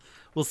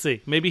 We'll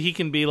see. Maybe he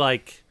can be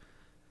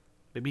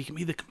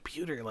the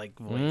computer like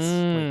voice,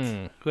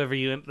 like whoever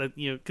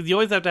because you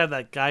always have to have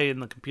that guy in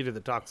the computer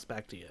that talks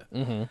back to you.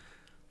 Mm-hmm.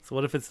 So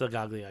what if it's the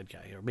goggly-eyed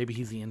guy, or maybe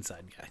he's the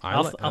inside guy? I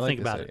I'll like think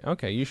this about idea. it.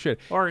 Okay, you should.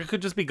 Or it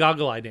could just be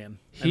goggle-eyed Dan. and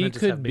He then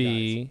just have could big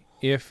be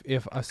if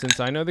since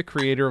I know the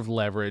creator of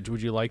Leverage.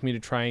 Would you like me to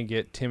try and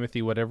get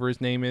Timothy, whatever his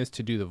name is,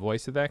 to do the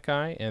voice of that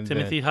guy? And eyes.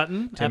 Timothy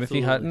Hutton. Timothy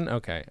Absolutely. Hutton.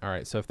 Okay, all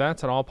right. So if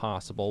that's at all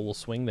possible, we'll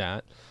swing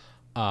that.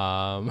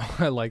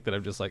 I like that.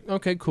 I'm just like,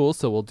 okay, cool.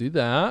 So we'll do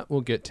that. We'll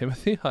get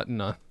Timothy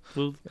Hutton on.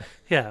 Well,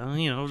 yeah,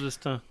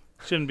 just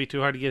shouldn't be too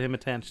hard to get him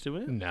attached to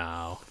it.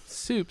 No,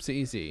 soup's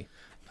easy.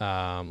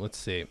 Let's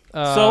see.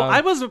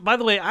 So by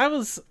the way, I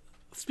was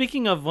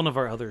speaking of one of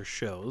our other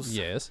shows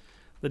Yes.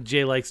 that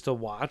Jay likes to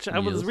watch. I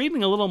was Yes.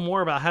 reading a little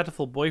more about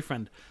Hatoful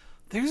Boyfriend.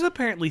 There's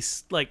apparently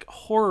like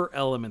horror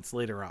elements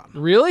later on.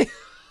 Really?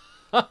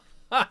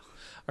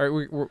 All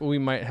right, we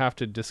might have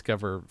to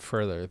discover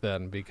further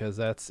then because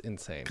that's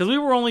insane. Because we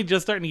were only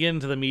just starting to get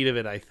into the meat of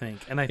it, I think.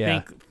 And I Yeah.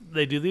 think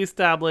they do the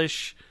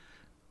establish,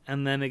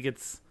 and then it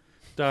gets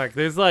dark.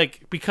 There's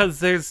like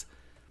because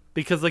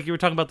like you were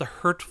talking about the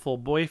hurtful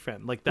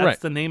boyfriend, like that's Right.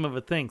 the name of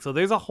a thing. So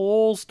there's a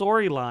whole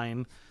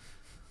storyline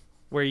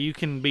where you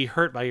can be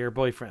hurt by your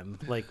boyfriend,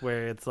 like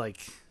where it's like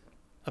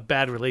a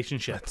bad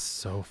relationship. That's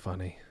so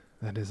funny.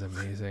 That is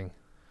amazing.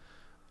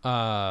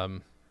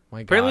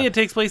 My God. Apparently, it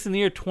takes place in the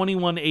year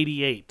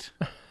 2188.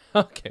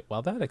 Okay,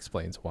 well that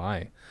explains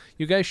why.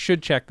 You guys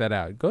should check that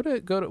out. Go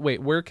to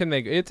wait, where can they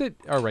it's at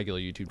our regular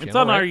YouTube channel. It's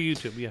on our right?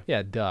 YouTube, yeah.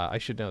 Yeah, duh. I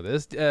should know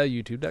this.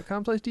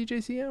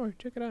 YouTube.com/DJC Hour.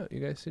 Check it out. You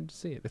guys should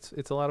see it.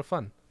 It's a lot of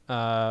fun.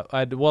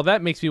 Well,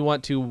 that makes me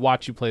want to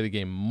watch you play the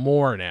game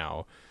more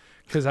now,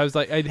 because I was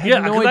like, I had Yeah,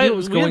 no 'cause idea what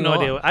was we had going no on.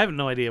 idea. I have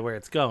no idea where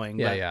it's going.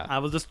 Yeah, but yeah. I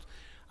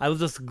was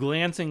just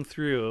glancing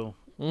through,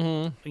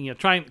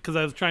 trying because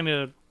I was trying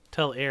to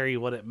tell Ari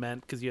what it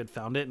meant because you had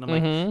found it, and I'm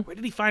like, where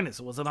did he find it?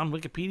 So was it on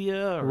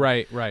Wikipedia? Or,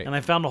 Right. And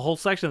I found a whole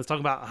section that's talking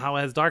about how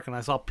it has dark, and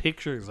I saw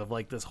pictures of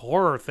like this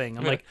horror thing.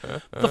 I'm like,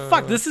 the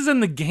fuck? This is in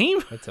the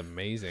game? That's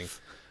amazing.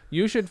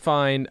 You should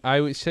find.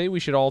 I would say we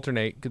should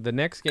alternate. 'Cause the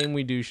next game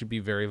we do should be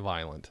very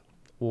violent,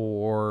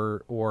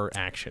 or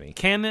actiony.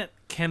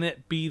 Can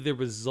it be the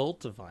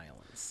result of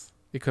violence?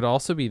 It could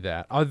also be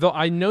that. Although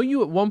I know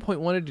you at one point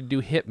wanted to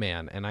do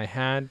Hitman, and I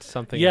had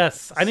something.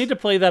 Yes, I need to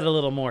play that a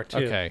little more too.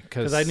 Okay,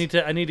 because I need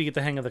to get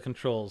the hang of the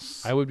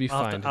controls. I would be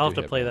I'll fine have to I'll have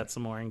do to play Hitman. that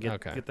some more and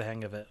get the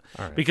hang of it.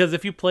 All right. Because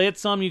if you play it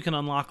some, you can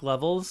unlock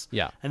levels.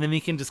 Yeah. And then you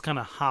can just kind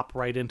of hop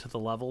right into the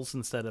levels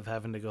instead of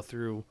having to go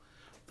through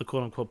the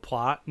quote unquote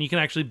plot. And you can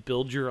actually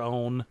build your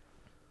own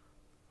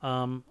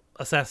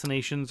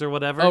assassinations or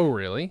whatever. Oh,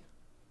 really?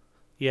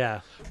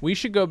 Yeah. We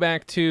should go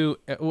back to.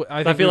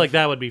 I feel like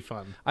that would be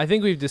fun. I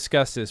think we've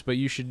discussed this, but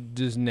you should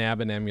just nab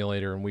an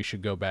emulator, and we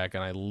should go back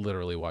and I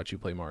literally watch you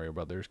play Mario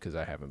Brothers because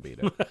I haven't beat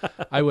it.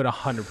 I would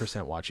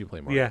 100% watch you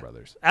play Mario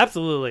Brothers.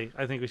 Absolutely.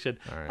 I think we should.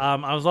 All right.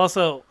 I was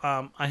also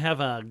I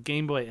have a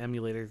Game Boy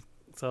emulator,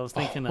 so I was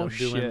thinking of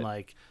doing shit.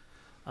 like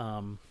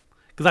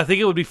because I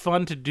think it would be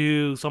fun to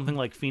do something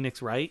like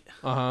Phoenix Wright.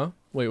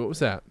 Wait, what was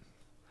that?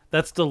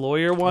 That's the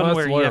lawyer one that's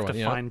where the you lawyer have one, to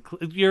yeah. find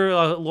you're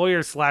a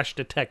lawyer /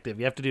 detective.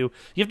 You have to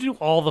do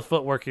all the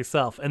footwork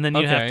yourself, and then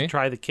you have Okay. to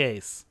try the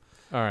case.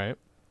 All right.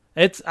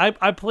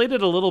 I played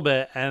it a little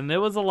bit, and it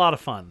was a lot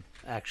of fun.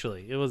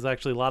 Actually, it was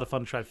actually a lot of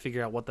fun to try to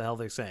figure out what the hell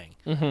they're saying.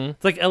 Mm-hmm.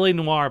 It's like L.A.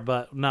 Noire,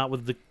 but not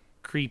with the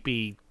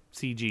creepy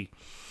CG.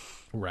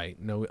 Right.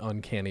 No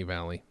Uncanny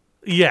Valley.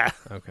 Yeah.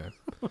 Okay.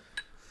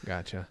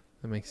 Gotcha.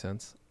 That makes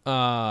sense.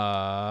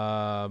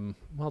 Well,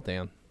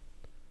 Dan.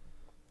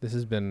 This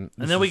has been.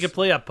 And then we could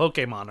play a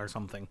Pokemon or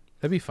something.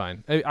 That'd be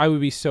fine. I would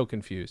be so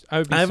confused.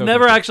 I've so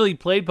never confused. actually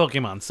played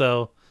Pokemon,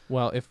 so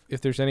Well,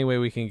 if there's any way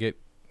we can get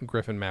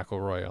Griffin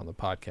McElroy on the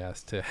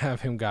podcast to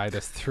have him guide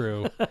us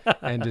through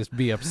and just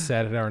be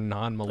upset at our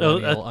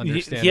non-millennial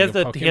understanding he has of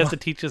to Pokemon. he has to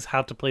teach us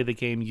how to play the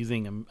game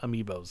using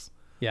amiibos.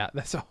 Yeah,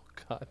 that's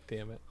god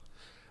damn it.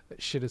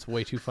 That shit is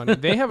way too funny.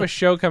 They have a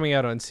show coming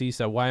out on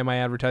CISA. Why am I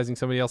advertising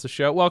somebody else's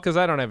show? Well, because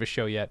I don't have a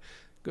show yet.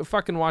 Go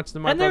fucking watch the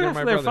My And Brother, they're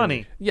My Brother.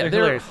 funny. Yeah,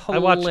 they're they're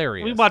hilarious.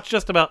 hilarious. We watch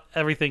just about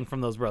everything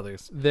from those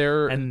brothers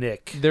and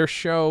Nick. Their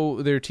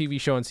show, their TV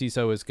show on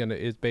CISO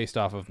is based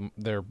off of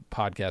their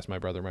podcast, My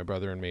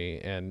Brother and Me,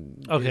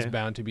 and is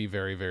bound to be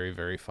very, very,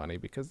 very funny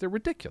because they're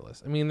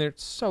ridiculous. I mean, they're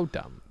so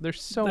dumb.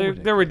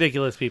 They're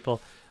ridiculous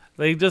people.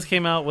 They just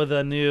came out with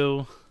a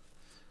new.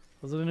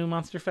 Was it a new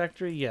Monster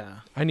Factory? Yeah.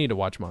 I need to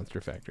watch Monster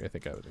Factory. I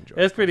think I would enjoy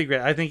it. It's pretty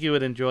great. I think you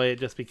would enjoy it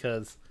just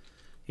because,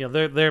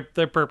 their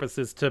purpose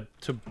is to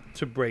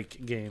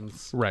break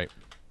games. Right.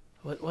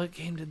 What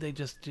game did they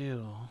just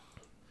do?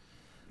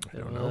 I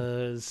don't know.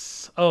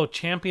 Was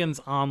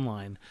Champions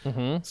Online.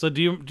 Mm-hmm. So do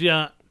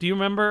you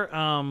remember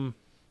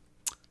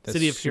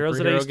City of Heroes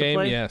that I used to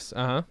play? Yes.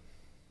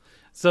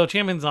 So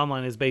Champions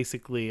Online is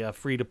basically a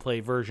free to play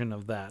version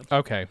of that.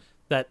 Okay.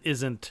 That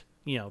isn't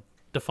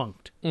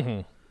defunct.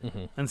 Mm-hmm.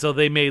 Mm-hmm. And so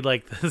they made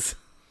like this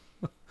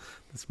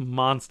this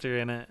monster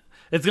in it.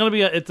 It's gonna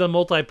be it's a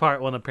multi-part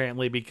one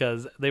apparently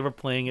because they were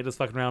playing it just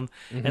fucking around,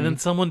 and then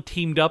someone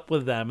teamed up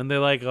with them, and they're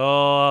like,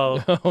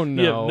 "Oh, Oh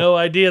no! you have no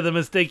idea the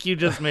mistake you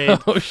just made."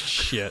 Oh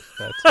shit!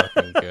 That's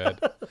fucking good.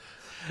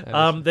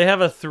 They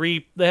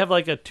have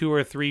like a 2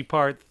 or 3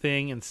 part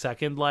thing in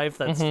Second Life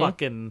that's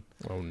fucking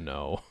Oh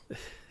no!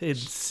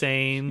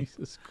 insane.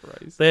 Jesus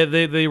Christ!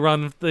 They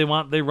run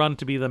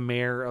to be the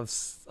mayor of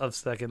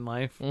Second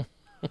Life,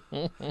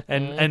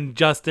 and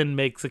Justin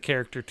makes a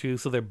character too,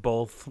 so they're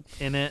both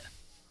in it.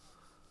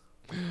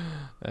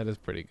 That is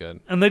pretty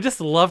good. And they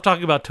just love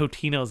talking about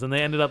Totinos, and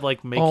they ended up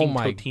like making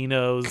my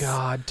Totinos.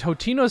 God,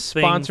 Totino's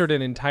sponsored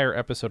an entire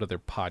episode of their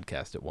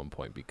podcast at one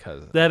point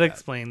because of that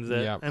explains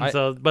it. Yeah, and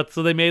so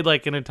they made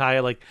like an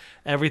entire like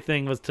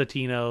everything was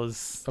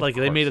Totinos. Like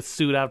they made a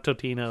suit out of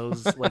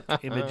Totinos, like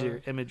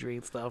imagery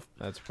and stuff.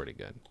 That's pretty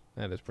good.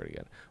 That is pretty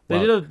good.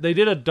 They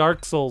did a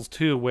Dark Souls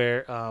too,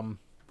 where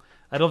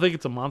I don't think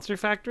it's a Monster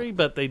Factory,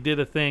 but they did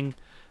a thing.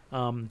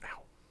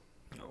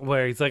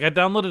 Where he's like, I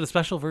downloaded a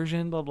special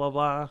version, blah blah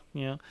blah,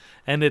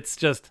 and it's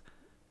just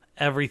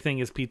everything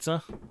is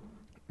pizza.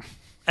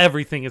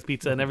 Everything is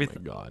pizza, and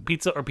everything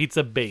pizza or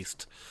pizza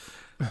based.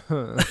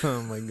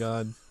 Oh my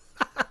god!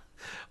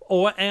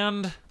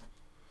 And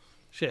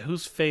shit,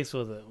 whose face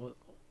was it?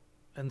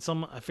 And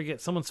I forget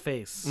someone's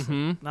face,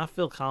 not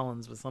Phil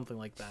Collins, but something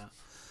like that.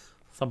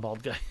 Some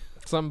bald guy.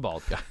 Some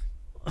bald guy.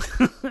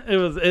 It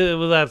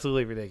was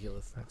absolutely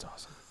ridiculous. That's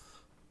awesome.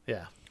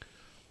 Yeah.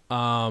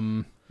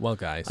 Well,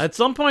 guys. At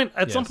some point,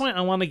 I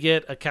want to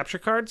get a capture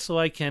card so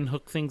I can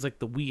hook things like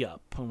the Wii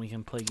up and we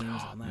can play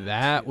games on that.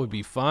 That would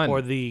be fun.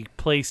 Or the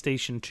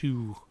PlayStation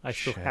 2. I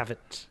still have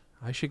it.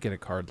 I should get a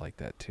card like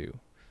that too.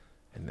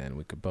 and then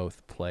we could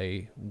both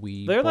play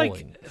Wii They're bowling.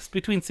 like it's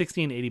between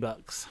 $60 and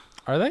 $80.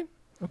 Are they?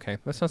 Okay,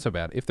 that's not so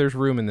bad. If there's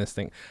room in this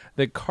thing,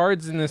 the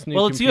cards in this new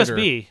Well, it's computer,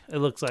 USB. It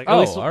looks like. Oh, At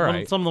least all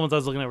right. Some of the ones I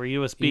was looking at were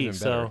USB. even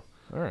So better.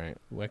 All right,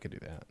 well, I could do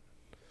that.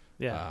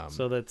 yeah,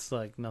 so that's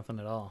like nothing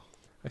at all.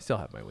 I still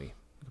have my Wii.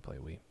 I could play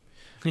Wii.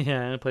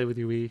 Yeah, I play with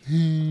your Wii.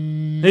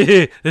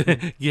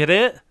 Get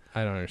it?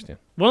 I don't understand.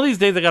 One of these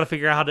days, I got to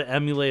figure out how to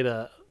emulate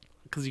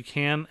because you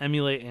can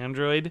emulate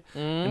Android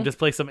and just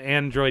play some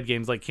Android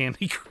games like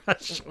Candy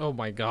Crush. Oh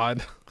my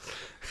god.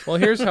 Well,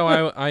 here's how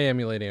I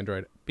emulate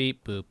Android.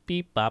 Beep boop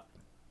beep bop.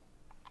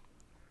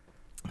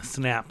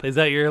 Snap. Is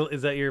that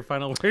your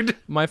final word?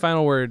 My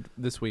final word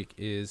this week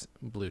is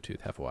Bluetooth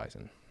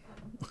Hefeweizen.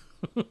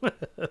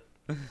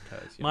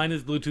 Mine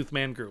is Bluetooth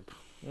Man Group.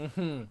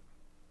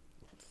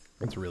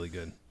 It's really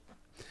good.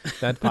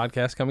 That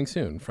podcast coming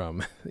soon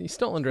from the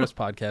Stolen Dress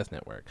Podcast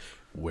Network.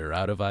 We're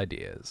out of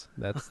ideas.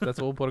 That's what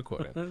we'll put a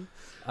quote in.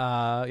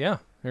 Yeah,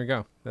 here we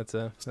go. That's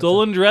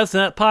Stolen Dress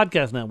Net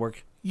Podcast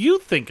Network. You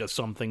think of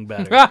something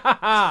better.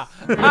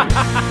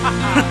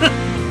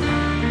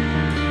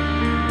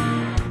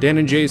 Dan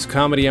and Jay's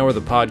Comedy Hour,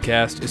 the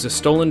podcast, is a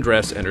Stolen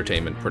Dress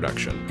entertainment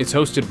production. It's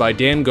hosted by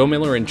Dan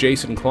Gomiller and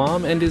Jason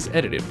Klom and is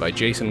edited by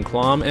Jason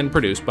Klom and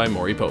produced by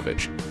Maury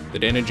Povich. The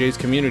Dan and Jay's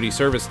Community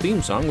Service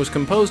theme song was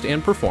composed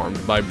and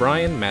performed by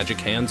Brian Magic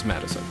Hands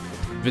Madison.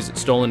 Visit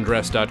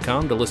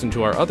stolendress.com to listen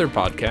to our other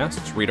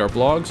podcasts, read our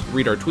blogs,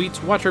 read our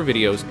tweets, watch our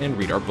videos, and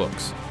read our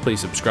books.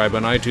 Please subscribe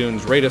on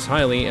iTunes, rate us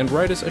highly, and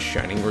write us a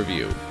shining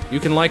review. You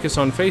can like us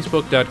on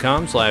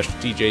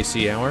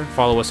facebook.com/DJCHour,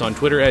 follow us on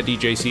Twitter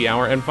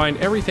 @DJCHour, and find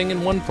everything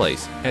in one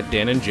place at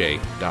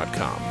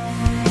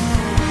danandjay.com.